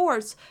Good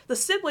Sports, the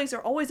siblings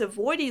are always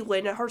avoiding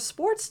Lynn and her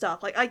sports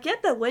stuff. Like, I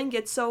get that Lynn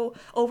gets so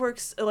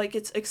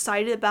gets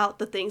excited about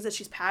the things that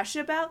she's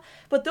passionate about,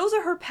 but those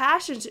are her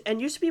passions, and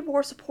you should be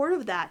more supportive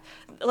of that.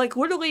 Like,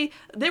 literally,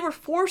 they were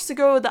forced to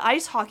go to the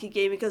ice hockey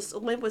game because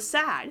Lynn was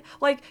sad.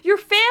 Like, your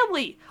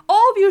family,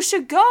 all of you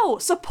should go.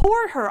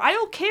 Support her. I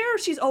don't care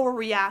if she's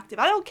overreactive.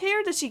 I don't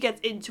care that she gets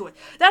into it.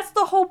 That's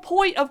the whole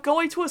point of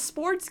going to a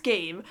sports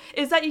game,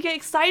 is that you get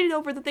excited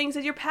over the things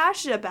that you're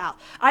passionate about.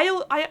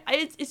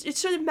 It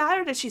shouldn't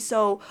matter that she's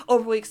so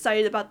overly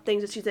excited about the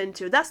things that she's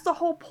into. That's the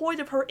whole point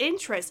of her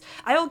interest.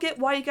 I don't get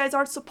why you guys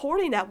aren't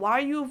supporting that. Why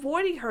are you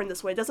avoiding her in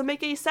this way? It doesn't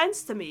make any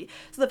sense to me.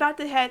 So the fact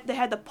that they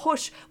had to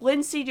push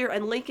Lynn Sr.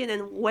 and Lincoln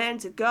and Lan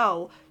to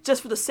go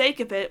just for the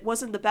sake of it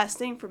wasn't the best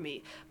thing for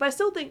me. But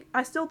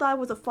I still thought it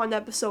was a fun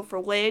episode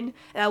for Lynn,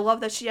 and I love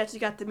that she actually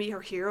got to meet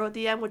her hero at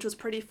the end, which was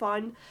pretty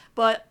fun.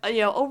 But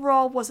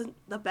overall wasn't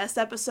the best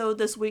episode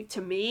this week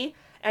to me,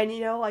 and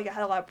I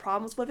had a lot of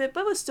problems with it,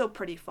 but it was still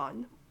pretty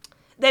fun.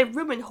 They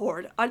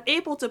Rumenhorde,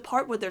 unable to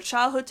part with their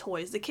childhood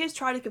toys, the kids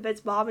try to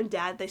convince mom and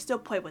dad they still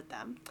play with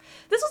them.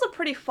 This was a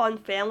pretty fun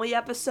family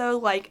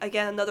episode,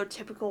 again, another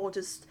typical,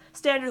 just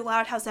standard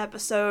Loud House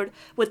episode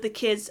with the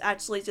kids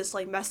actually just,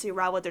 messing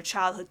around with their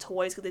childhood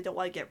toys because they don't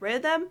want to get rid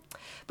of them.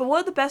 But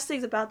one of the best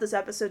things about this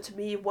episode to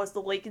me was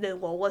the Lincoln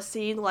and Lola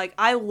scene.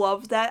 I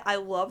love that. I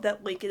love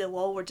that Lincoln and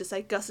Lola were just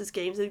like Gus's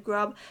Games and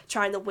Grub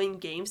trying to win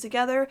games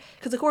together.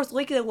 Because, of course,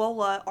 Lincoln and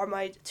Lola are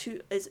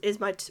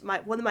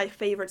one of my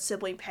favorite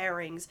sibling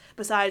pairings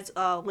besides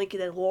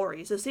Lincoln and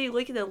Lori. So seeing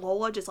Lincoln and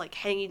Lola just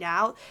hanging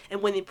out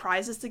and winning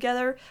prizes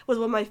together was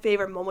one of my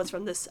favorite moments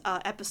from this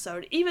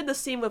episode. Even the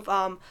scene with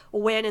Wan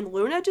and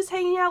Luna just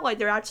hanging out,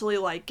 they're actually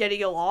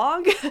getting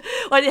along,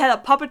 they had a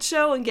puppet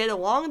show and getting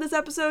along in this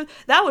episode.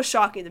 That was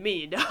shocking to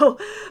me,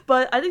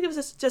 But I think it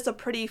was just a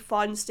pretty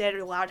fun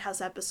standard Loud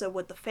House episode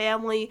with the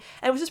family,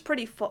 and it was just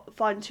pretty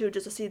fun too,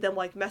 just to see them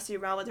messing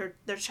around with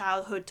their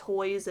childhood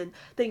toys and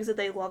things that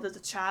they loved as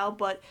a child.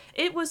 But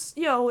it was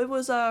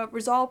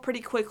resolved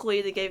pretty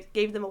quickly. They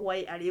gave them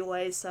away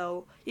anyway,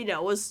 so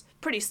it was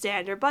pretty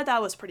standard, but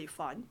that was pretty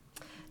fun.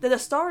 Then A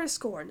Star is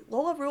Scorn.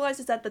 Lola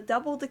realizes that the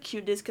double the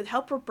cuteness could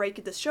help her break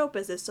into show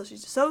business,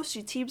 so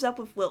she teams up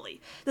with Lily.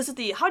 This is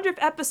the 100th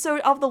episode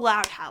of The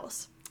Loud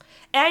House.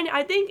 And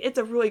I think it's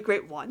a really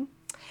great one.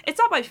 It's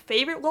not my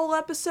favorite Lola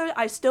episode.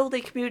 I still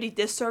think Community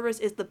Disservice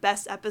is the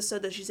best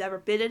episode that she's ever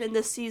been in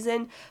this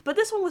season. But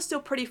this one was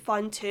still pretty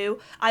fun too.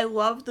 I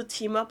loved the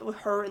team up with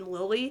her and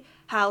Lily.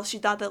 How she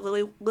thought that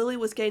Lily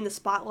was getting the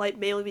spotlight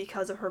mainly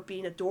because of her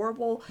being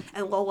adorable,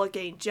 and Lola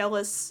getting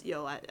jealous,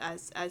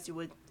 as you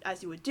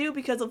would do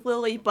because of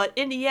Lily. But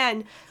in the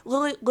end,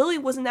 Lily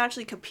wasn't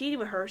actually competing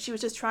with her. She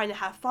was just trying to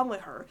have fun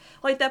with her.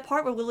 Like that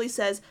part where Lily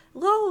says,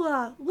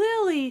 "Lola,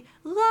 Lily,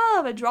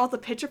 love," and draws a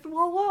picture from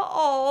Lola.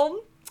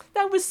 Oh,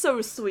 that was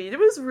so sweet. It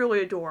was really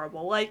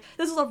adorable. Like,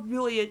 this is a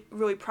really,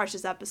 really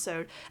precious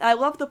episode. And I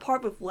love the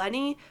part with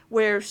Lenny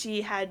where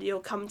she had,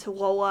 come to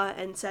Lola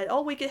and said,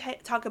 "Oh, we could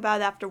talk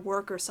about it after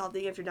work or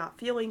something if you're not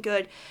feeling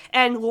good."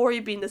 And Lori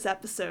being this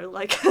episode,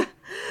 like,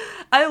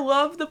 I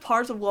love the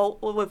parts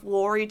with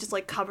Lori just,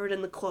 like, covered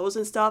in the clothes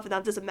and stuff. And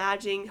I'm just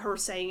imagining her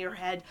saying in her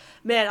head,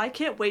 "Man, I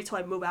can't wait till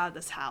I move out of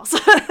this house."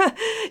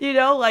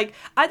 Like,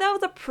 I thought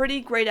it was a pretty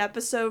great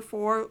episode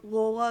for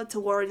Lola to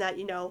learn that,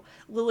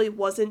 Lily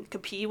wasn't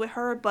competing with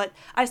her, but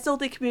I still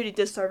think Community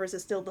Disservice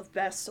is still the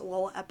best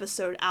Lola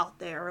episode out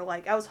there.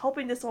 Like, I was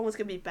hoping this one was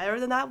going to be better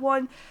than that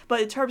one, but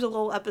in terms of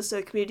Lola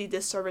episode, Community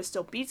Disservice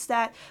still beats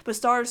that, but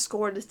Star is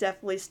Scorn is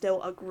definitely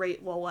still a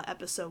great Lola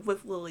episode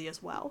with Lily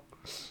as well.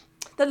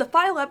 Then the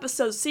final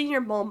episode,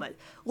 Senior Moment.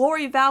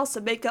 Lori vows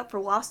to make up for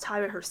lost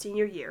time in her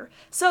senior year.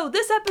 So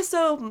this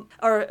episode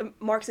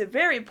marks a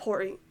very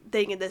important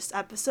thing in this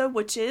episode,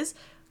 which is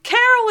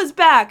Carol is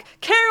back!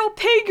 Carol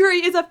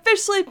Pingree is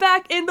officially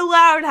back in the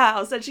Loud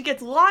House, and she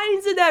gets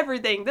lines and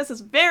everything. This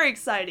is very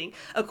exciting,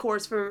 of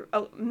course, for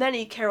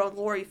many Carol and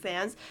Lori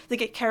fans to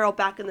get Carol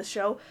back in the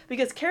show,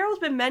 because Carol's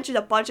been mentioned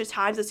a bunch of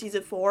times in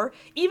season 4,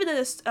 even in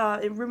this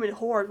in Room and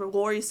Horde, where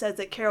Lori says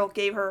that Carol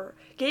gave her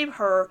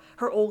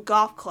her old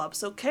golf club.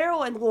 So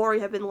Carol and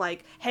Lori have been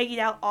like hanging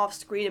out off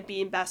screen and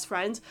being best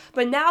friends,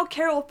 but now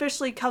Carol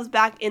officially comes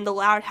back in the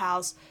Loud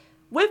House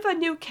with a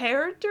new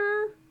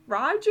character.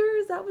 Roger,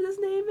 is that what his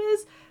name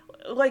is?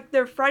 Like,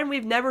 their friend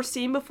we've never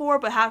seen before,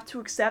 but have to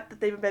accept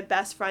that they've been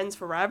best friends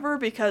forever,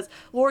 because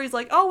Lori's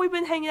like, "Oh, we've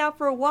been hanging out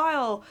for a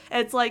while."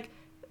 And it's like,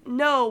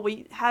 no,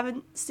 we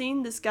haven't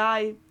seen this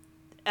guy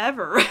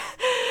ever.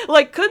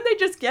 Like, couldn't they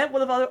just get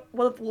one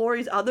of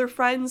Lori's other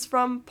friends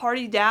from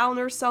Party Down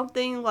or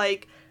something?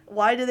 Like,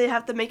 why do they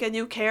have to make a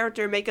new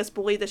character and make us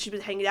believe that she's been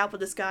hanging out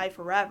with this guy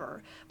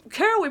forever?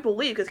 Carol we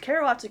believe, because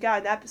Carol actually got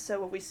an episode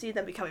where we see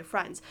them becoming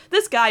friends.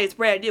 This guy is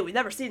brand new. We've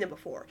never seen him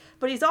before.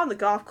 But he's on the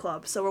golf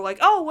club, so we're like,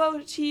 oh,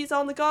 well, she's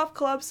on the golf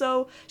club,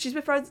 so he's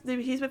been friends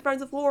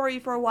with Lori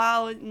for a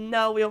while.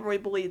 No, we don't really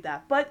believe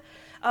that. But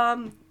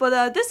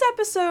this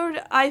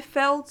episode, I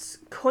felt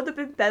could have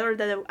been better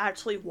than it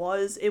actually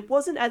was. It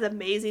wasn't as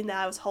amazing that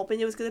I was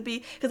hoping it was going to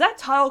be, because that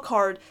title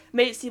card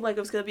made it seem like it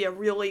was going to be a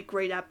really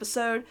great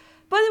episode.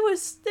 But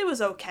it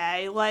was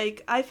okay.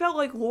 Like, I felt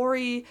like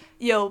Lori,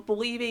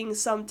 believing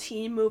some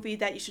teen movie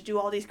that you should do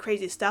all these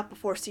crazy stuff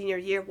before senior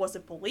year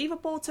wasn't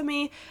believable to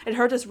me. And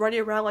her just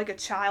running around like a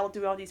child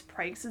doing all these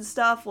pranks and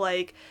stuff,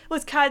 like,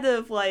 was kind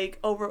of, like,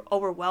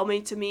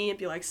 overwhelming to me. And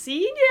be like,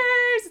 seniors?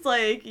 It's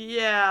like,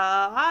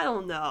 yeah, I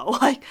don't know.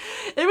 Like,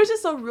 it was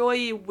just a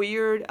really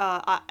weird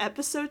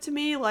episode to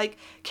me. Like,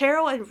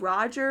 Carol and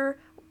Roger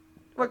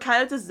were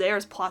kind of just there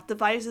as plot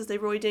devices. They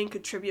really didn't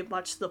contribute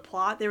much to the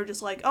plot. They were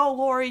just like, "Oh,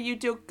 Lori, you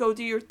go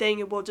do your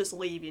thing and we'll just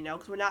leave,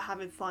 because we're not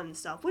having fun and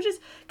stuff." Which is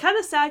kind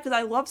of sad, because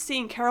I loved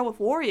seeing Carol with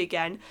Lori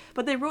again,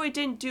 but they really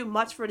didn't do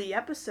much for the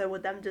episode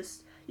with them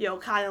just,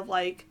 kind of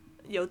like,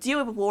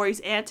 dealing with Lori's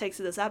antics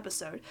in this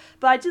episode.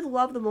 But I did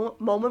love the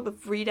moment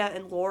with Rita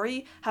and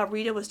Lori, how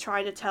Rita was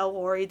trying to tell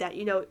Lori that,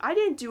 I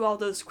didn't do all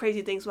those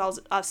crazy things when I was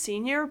a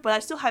senior, but I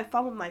still had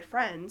fun with my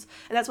friends.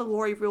 And that's when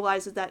Lori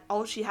realizes that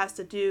all she has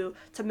to do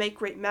to make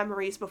great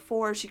memories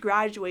before she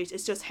graduates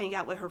is just hang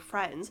out with her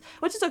friends,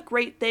 which is a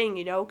great thing,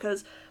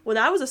 because when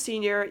I was a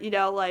senior,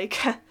 like,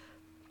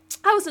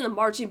 I was in a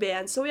marching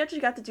band, so we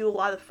actually got to do a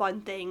lot of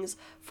fun things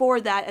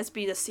for that as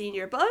being a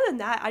senior. But other than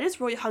that, I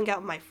just really hung out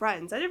with my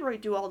friends. I didn't really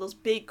do all those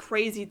big,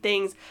 crazy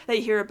things that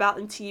you hear about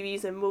in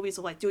TVs and movies,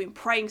 of like doing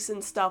pranks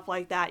and stuff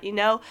like that,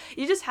 You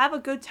just have a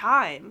good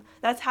time.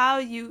 That's how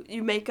you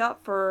make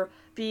up for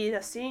being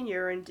a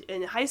senior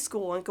in high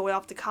school and going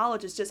off to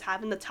college, is just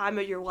having the time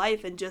of your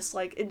life and just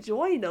like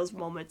enjoying those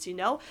moments, You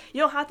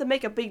don't have to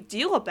make a big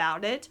deal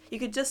about it. You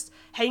could just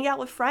hang out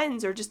with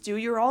friends or just do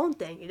your own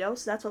thing,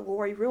 So that's what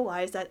Lori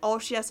realized, that all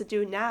she has to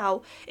do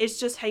now is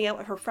just hang out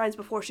with her friends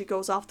before she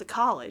goes off to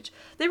college.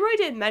 They really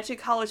didn't mention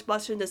college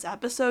much in this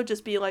episode,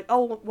 just being like,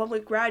 oh, when we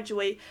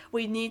graduate,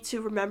 we need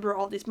to remember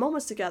all these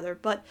moments together.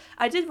 But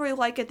I did really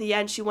like at the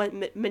end, she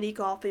went mini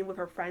golfing with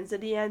her friends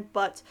at the end,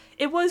 but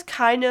it was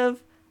kind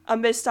of a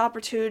missed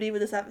opportunity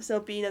with this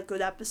episode being a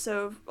good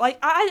episode. Like,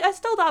 I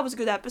still thought it was a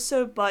good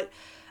episode, but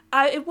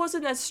it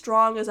wasn't as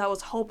strong as I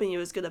was hoping it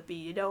was going to be,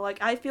 you know, like,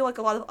 I feel like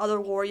a lot of other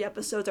Laurie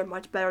episodes are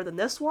much better than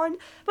this one,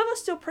 but it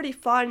was still pretty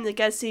fun, and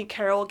again, seeing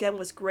Carol again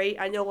was great.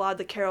 I know a lot of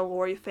the Carol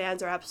Laurie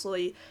fans are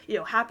absolutely, you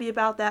know, happy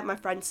about that, my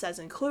friend says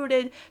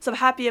included, so I'm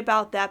happy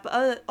about that,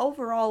 but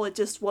overall, it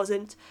just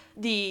wasn't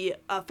the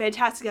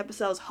fantastic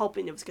episode I was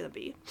hoping it was going to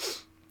be.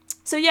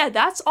 So yeah,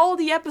 that's all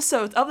the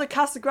episodes of the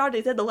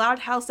Casagrandes and the Loud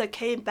House that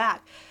came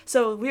back.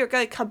 So we are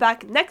going to come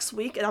back next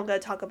week, and I'm going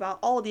to talk about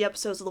all the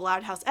episodes of the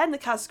Loud House and the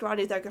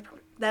Casagrandes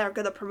that are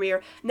going to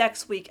premiere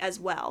next week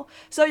as well.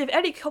 So if you have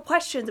any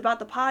questions about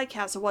the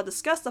podcast or want to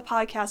discuss the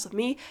podcast with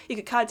me, you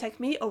can contact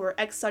me over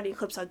Exciting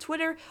Clips on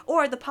Twitter,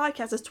 or the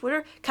podcast's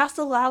Twitter,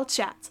 Casa Loud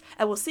Chats.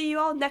 And we'll see you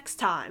all next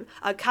time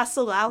on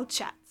Casa Loud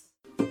Chat.